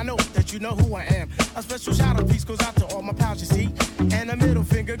 and I know, that you know who I am. A special shout out piece goes out to all my pals, you see. And a middle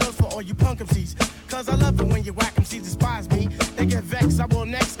finger goes for all you punk MCs. Cause I love it when you whack MCs despise me. They get vexed, I will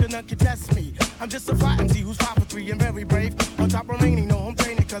next, cause none can test me. I'm just a fly MC who's 5'3" and very brave. On top remaining, no home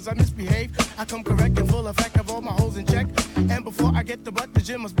training cause I misbehave. I come correct and full effect of all my hoes in check. And before I get the butt, the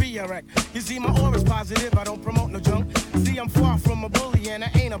gym must be a wreck. You see, my aura's positive, I don't promote no junk. See, I'm far from a bully and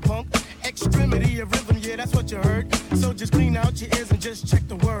I ain't a punk. Extremity of rhythm, yeah, that's what you heard. So just clean out your ears and just check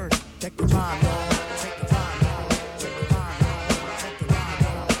the word. Check the time, check the time.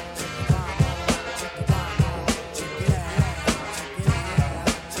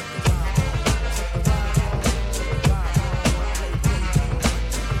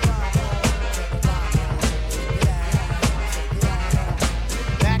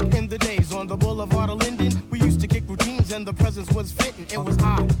 On the boulevard of Linden, we used to kick routines and the presence was fitting. It was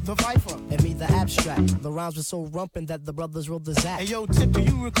I, the Viper. And me, the abstract. The rhymes were so rumpin' that the brothers rolled the zap. Hey yo, Tip, do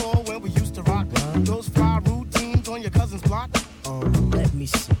you recall when we used to rock those fly routines on your cousin's block? Let me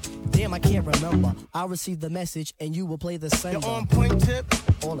see. Damn, I can't remember. I received the message and you will play the same. You're on point, Tip.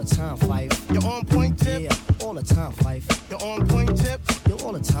 All the time, Fife. You're on point, Tip. Yeah, all the time, Fife. You're on point, Tip. You're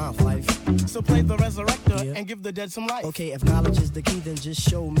all the time, Fife. So play the resurrector and give the dead some life. Okay, if knowledge is the key, then just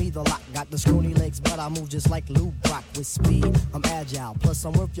show me the lock. Got the scrawny legs, but I move just like Lou Brock with speed. I'm agile, plus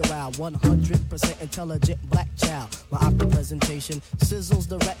I'm worth your while. 100% intelligent black child. My opera presentation sizzles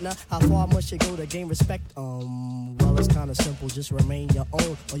the retina. How far must you go to gain respect? Well, it's kinda simple. Just remain your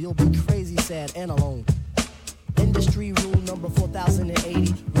own, or you'll be crazy, sad, and alone. Industry rule number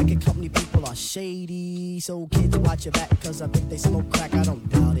 4080. Record company people are shady. So kids, watch your back, cause I think they smoke crack. I don't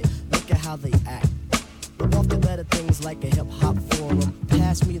doubt it. Look at how they act. But off the better things like a hip-hop forum.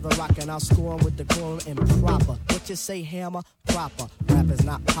 Pass me the rock and I'll score 'em with the quorum and proper. What you say, hammer? Proper. Rap is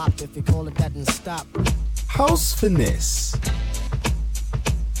not pop. If you call it that, then stop. House Finesse.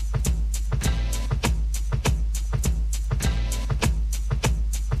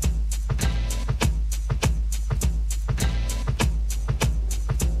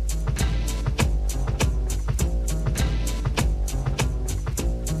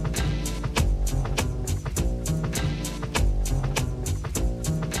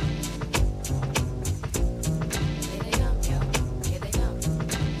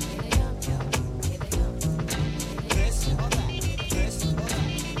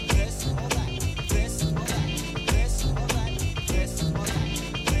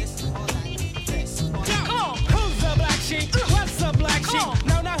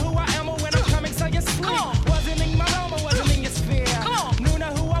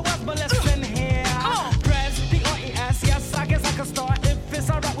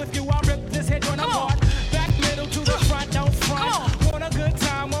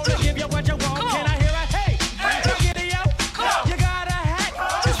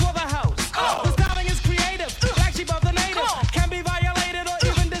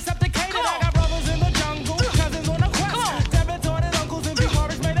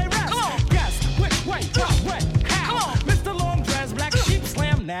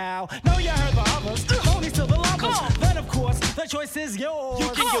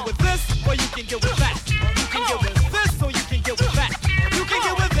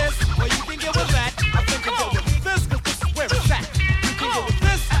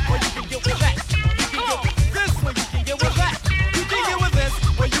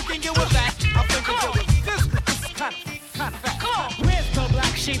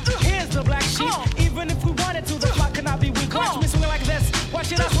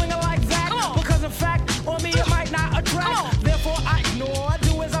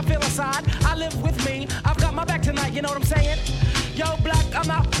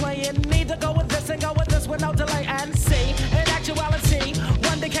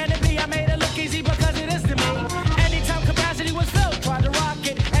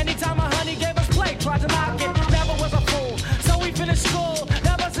 School,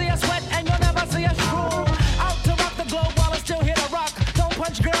 never see us sweat and you'll never see us drool. Out to rock the globe while it's still here to rock. Don't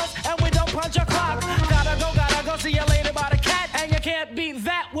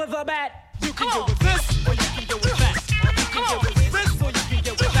can get with this, or you can get with that. You can get with this, or you can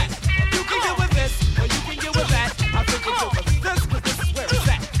get with that. You can get with this, or you can get with that. I think you get with this, cause this is where it's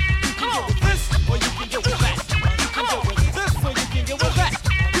at. You can get with this, or you can get with that. You can get with this, or you can get with that.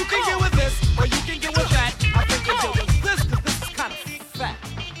 You can get with this, or you can get with that. I think you get with this, cause this is kind of fat.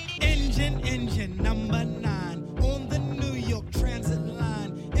 Engine number 9 on the New York Transit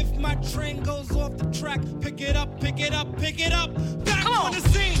line. If my train goes off the track, pick it up, pick it up, pick it up. Back on the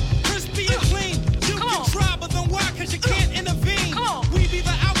scene, crispy and clean. You can try, but then why? Cause you can't intervene. We be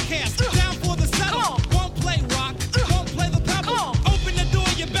the outcast, down for the settle. Won't play rock, won't play the pebble. Open the door,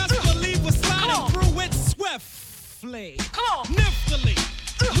 you best believe we're sliding through it swiftly. Niftily,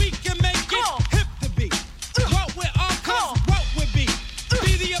 we can make it hip to be. What we're all cause, what we be.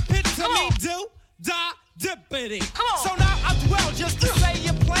 Be the epitome, do, die, dippity. So now I dwell just to say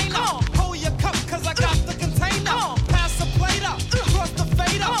you're plain up. Hold your cup, cause I got the container. Pass the plate up, cross the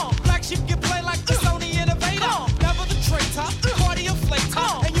fader. Black sheep can play like the Sony Innovator. Never the traitor, party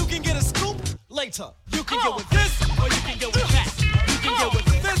inflator. And you can get a scoop later. You can get with this, or you can get with that. You can get with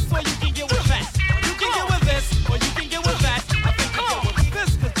this, or you can get with that. You can get with this, or you can get with that. I think you get with this,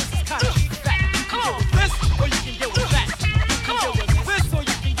 cause this is kind of fat. You can get with this, or you can get with that. You can get with this, or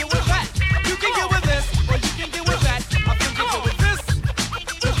you can get with that. You can get with this, or you can get with that. I think you get with this,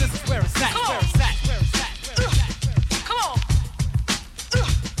 cause this is where it's at, where it's at, where it's at, where it's at. Come on.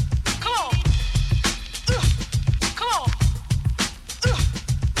 Come on. Come on. Come on.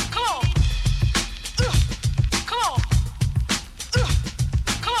 Come on.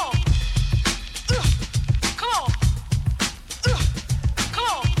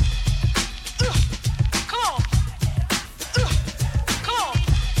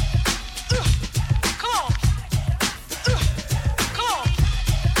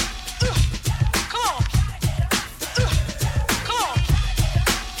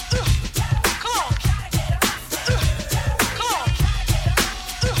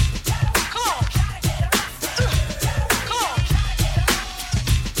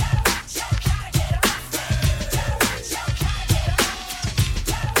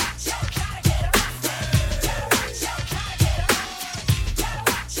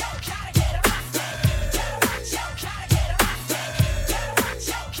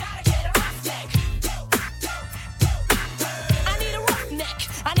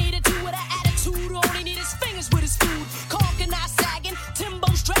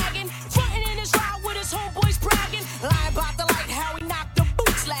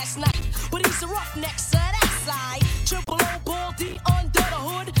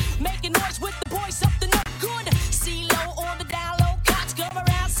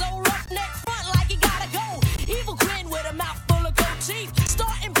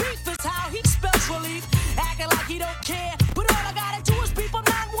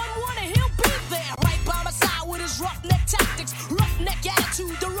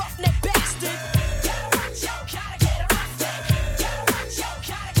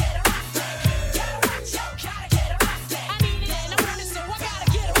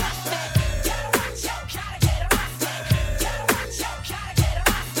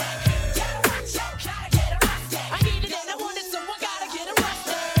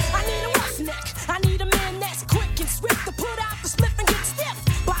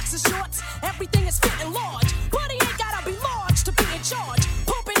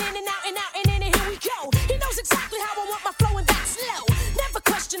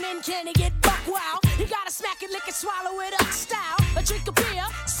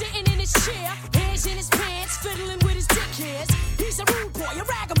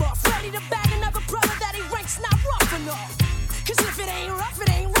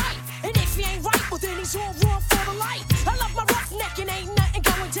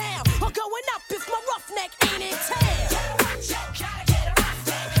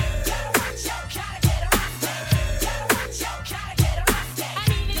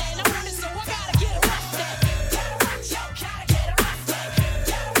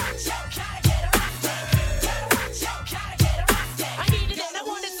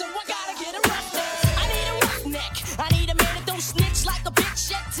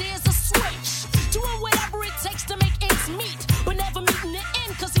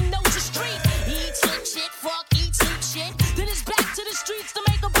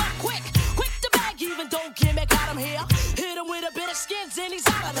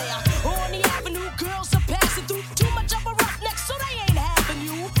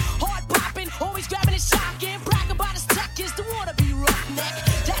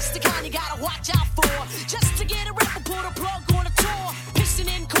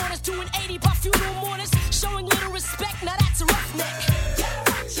 Showing little respect, now that's a roughneck.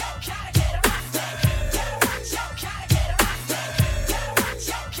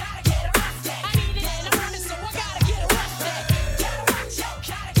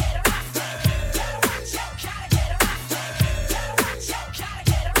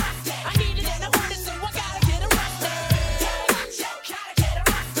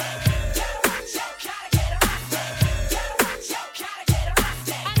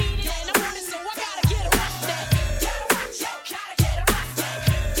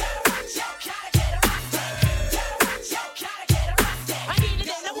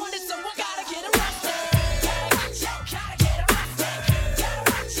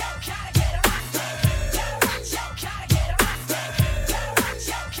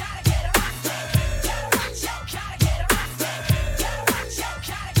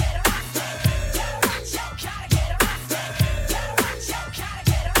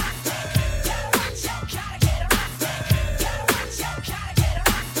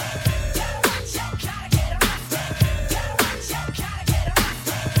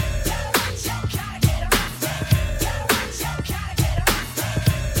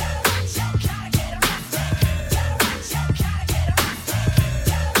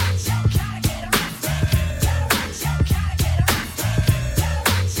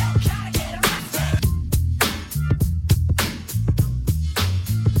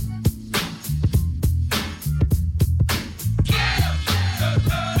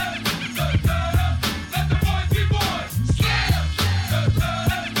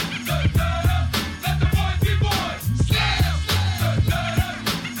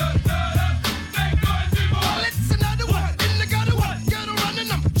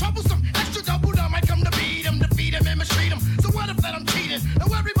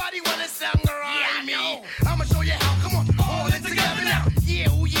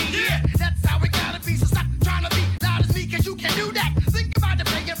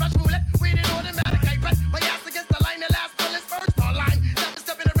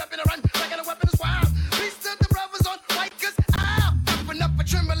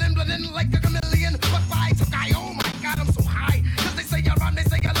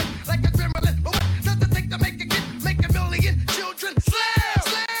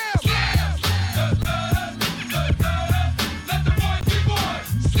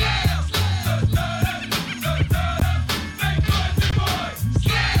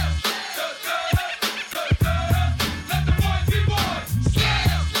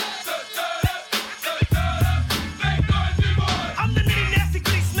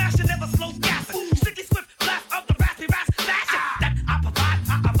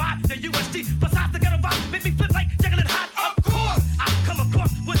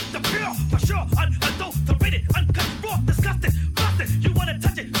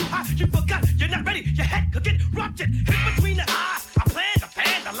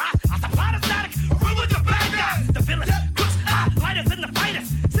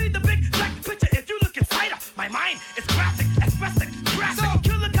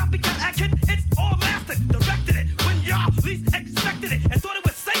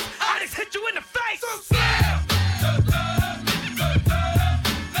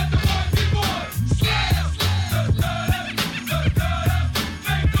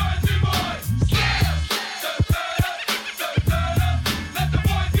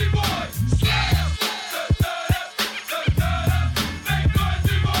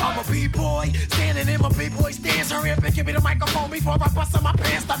 busting my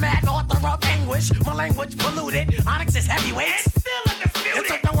pants, the mad author of anguish. My language polluted, Onyx is heavyweight. You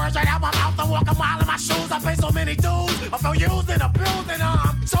took the words right out my mouth and walk a mile in my shoes. I pay so many dues, I feel used and abused, and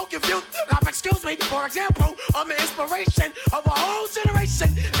I'm so confused. Now, excuse me, for example, I'm the inspiration of a whole generation.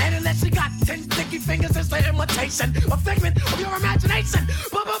 And unless you got 10 sticky fingers, it's the imitation, a figment of your imagination.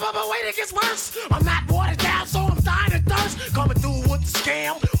 But wait, it gets worse. I'm not watered down, so I'm dying of thirst. Coming through with the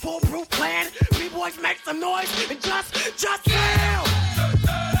scam, foolproof plan. B-boys make some noise and just fail.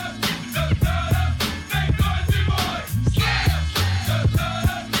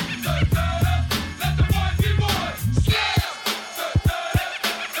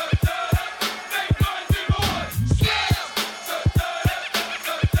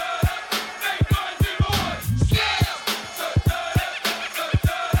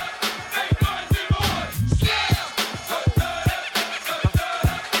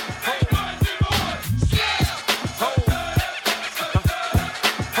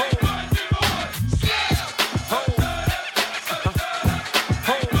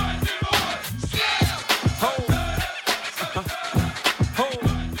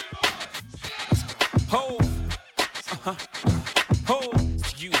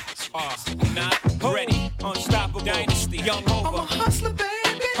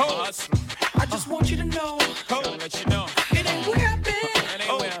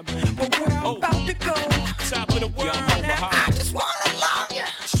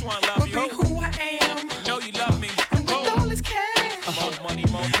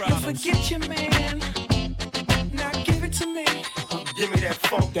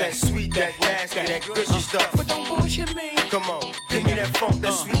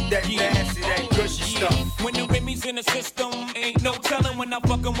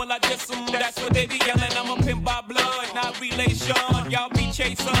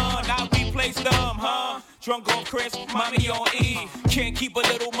 Drunk on Chris, mommy on E. Can't keep a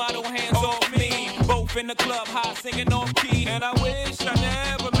little model hands off me. Both in the club, high singing off key. And I wish I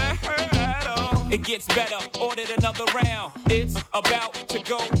never met her at all. It gets better, ordered another round. It's about to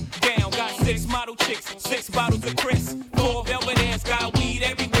go down. Got 6 model chicks, 6 bottles of Chris. 4 velvet ass, got weed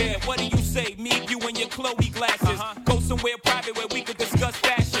everywhere. What do you say? Me, you, and your Chloe glasses. Go somewhere private where we could discuss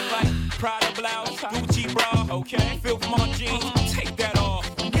fashion. Like Prada blouse, Gucci bra. Okay, Filth Mon jeans, take that off.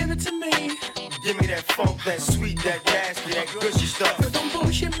 Give it to me. Give me that funk, that sweet, that nasty, that gushy stuff. But don't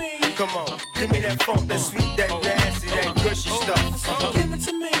bullshit me. Come on, give me that funk, that sweet, that nasty, that gushy stuff. Give it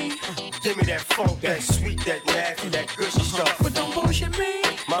to me. Give me that funk, that sweet, that nasty, that gushy stuff. But don't bullshit me.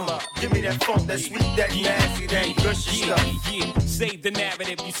 Mama, give me that funk, that sweet, that nasty, that gushy stuff. Yeah, save the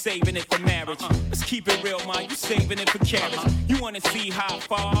narrative, you saving it for marriage. Let's keep it real, man, you saving it for carriage. You wanna see how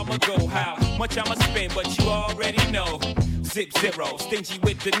far I'ma go, how much I'ma spend, but you already know. Zip zero, stingy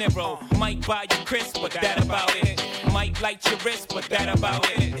with the Niro. Might buy you Chris, but that about it. Might light your wrist, but that about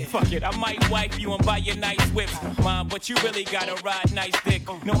it. Fuck it, I might wipe you and buy you nice whips. Mom, but you really gotta ride nice dick.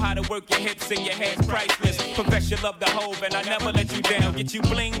 Know how to work your hips and your hands priceless. Confess you love the Hove and I never let you down. Get you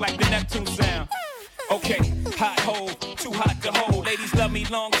bling like the Neptune sound. Okay, hot hole, too hot to hold. Ladies love me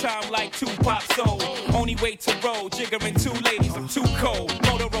long time like Tupac soul. Only way to roll, jiggering 2 ladies, I'm too cold.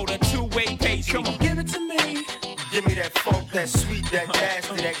 Motorola, 2-way page, come on. Give it to me. Give me that funk, that sweet, that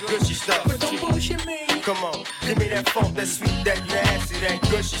nasty, that gushy stuff. But don't bullshit me. Come on, give me that funk, that sweet, that nasty, that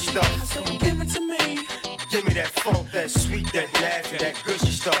gushy stuff. So give it to me. Give me that funk, that sweet, that nasty, that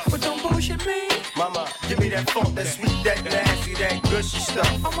gushy stuff. But don't bullshit me. Mama, give me that funk, that sweet, that nasty, that gushy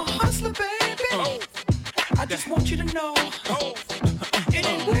stuff. I'm a hustler, baby. I just want you to know. It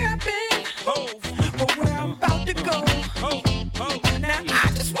ain't where I've been, but where I'm about to go. Now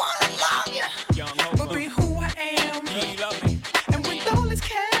I just wanna love you, but be who I am. And with all this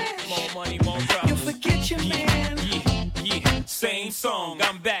cash, more money, more problems. You'll forget your man. Yeah, same song.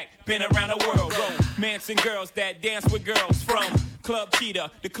 I'm back, been around the world. Manson girls that dance with girls from Club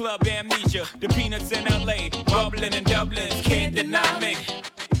Cheetah, the Club Amnesia, the Peanuts in LA, bubbling in Dublin. Can't deny me.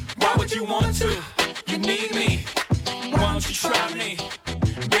 Why would you want to? You need me. Why don't you try me?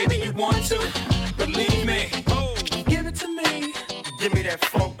 Baby, you want to? Believe me. Give it to me. Give me that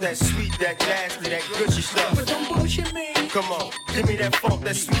funk, that sweet, that nasty, that gushy stuff. But don't bullshit me. Come on, give me that funk,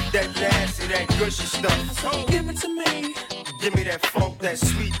 that sweet, that nasty, that gushy stuff. So give it to me. Give me that funk, that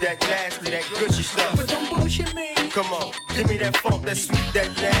sweet, that nasty, that gushy stuff. But don't bullshit me. Come on, give me that funk, that sweet,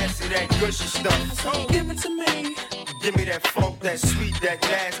 that nasty, that gushy stuff. So give it to me. Give me that funk, that sweet, that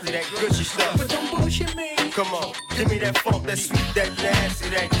nasty, that gushy stuff. But don't bullshit me. Come on, give me that funk, that sweet, that nasty,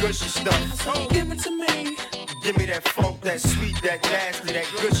 that gushy stuff. So give it to me. Give me that funk, that sweet, that nasty, that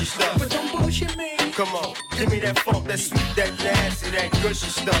gushy stuff. But don't bullshit me. Come on, give me that funk, that sweet, that nasty, that gushy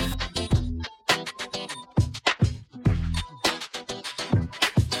stuff.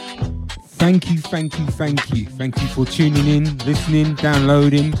 Thank you for tuning in, listening,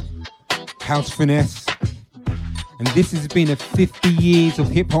 downloading House Finesse. And this has been a 50 years of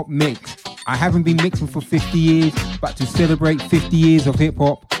hip hop mix. I haven't been mixing for 50 years, but to celebrate 50 years of hip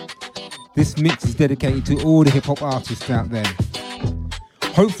hop, this mix is dedicated to all the hip hop artists out there.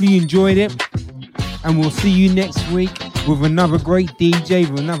 Hopefully you enjoyed it, and we'll see you next week with another great DJ,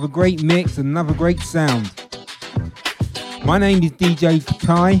 with another great mix, another great sound. My name is DJ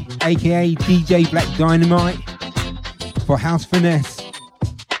Tai, aka DJ Black Dynamite, for House Finesse.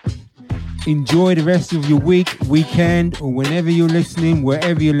 Enjoy the rest of your week, weekend, or whenever you're listening,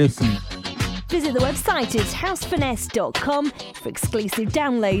 wherever you're listening. Visit the website at housefinesse.com for exclusive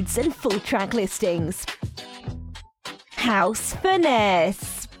downloads and full track listings. House Finesse.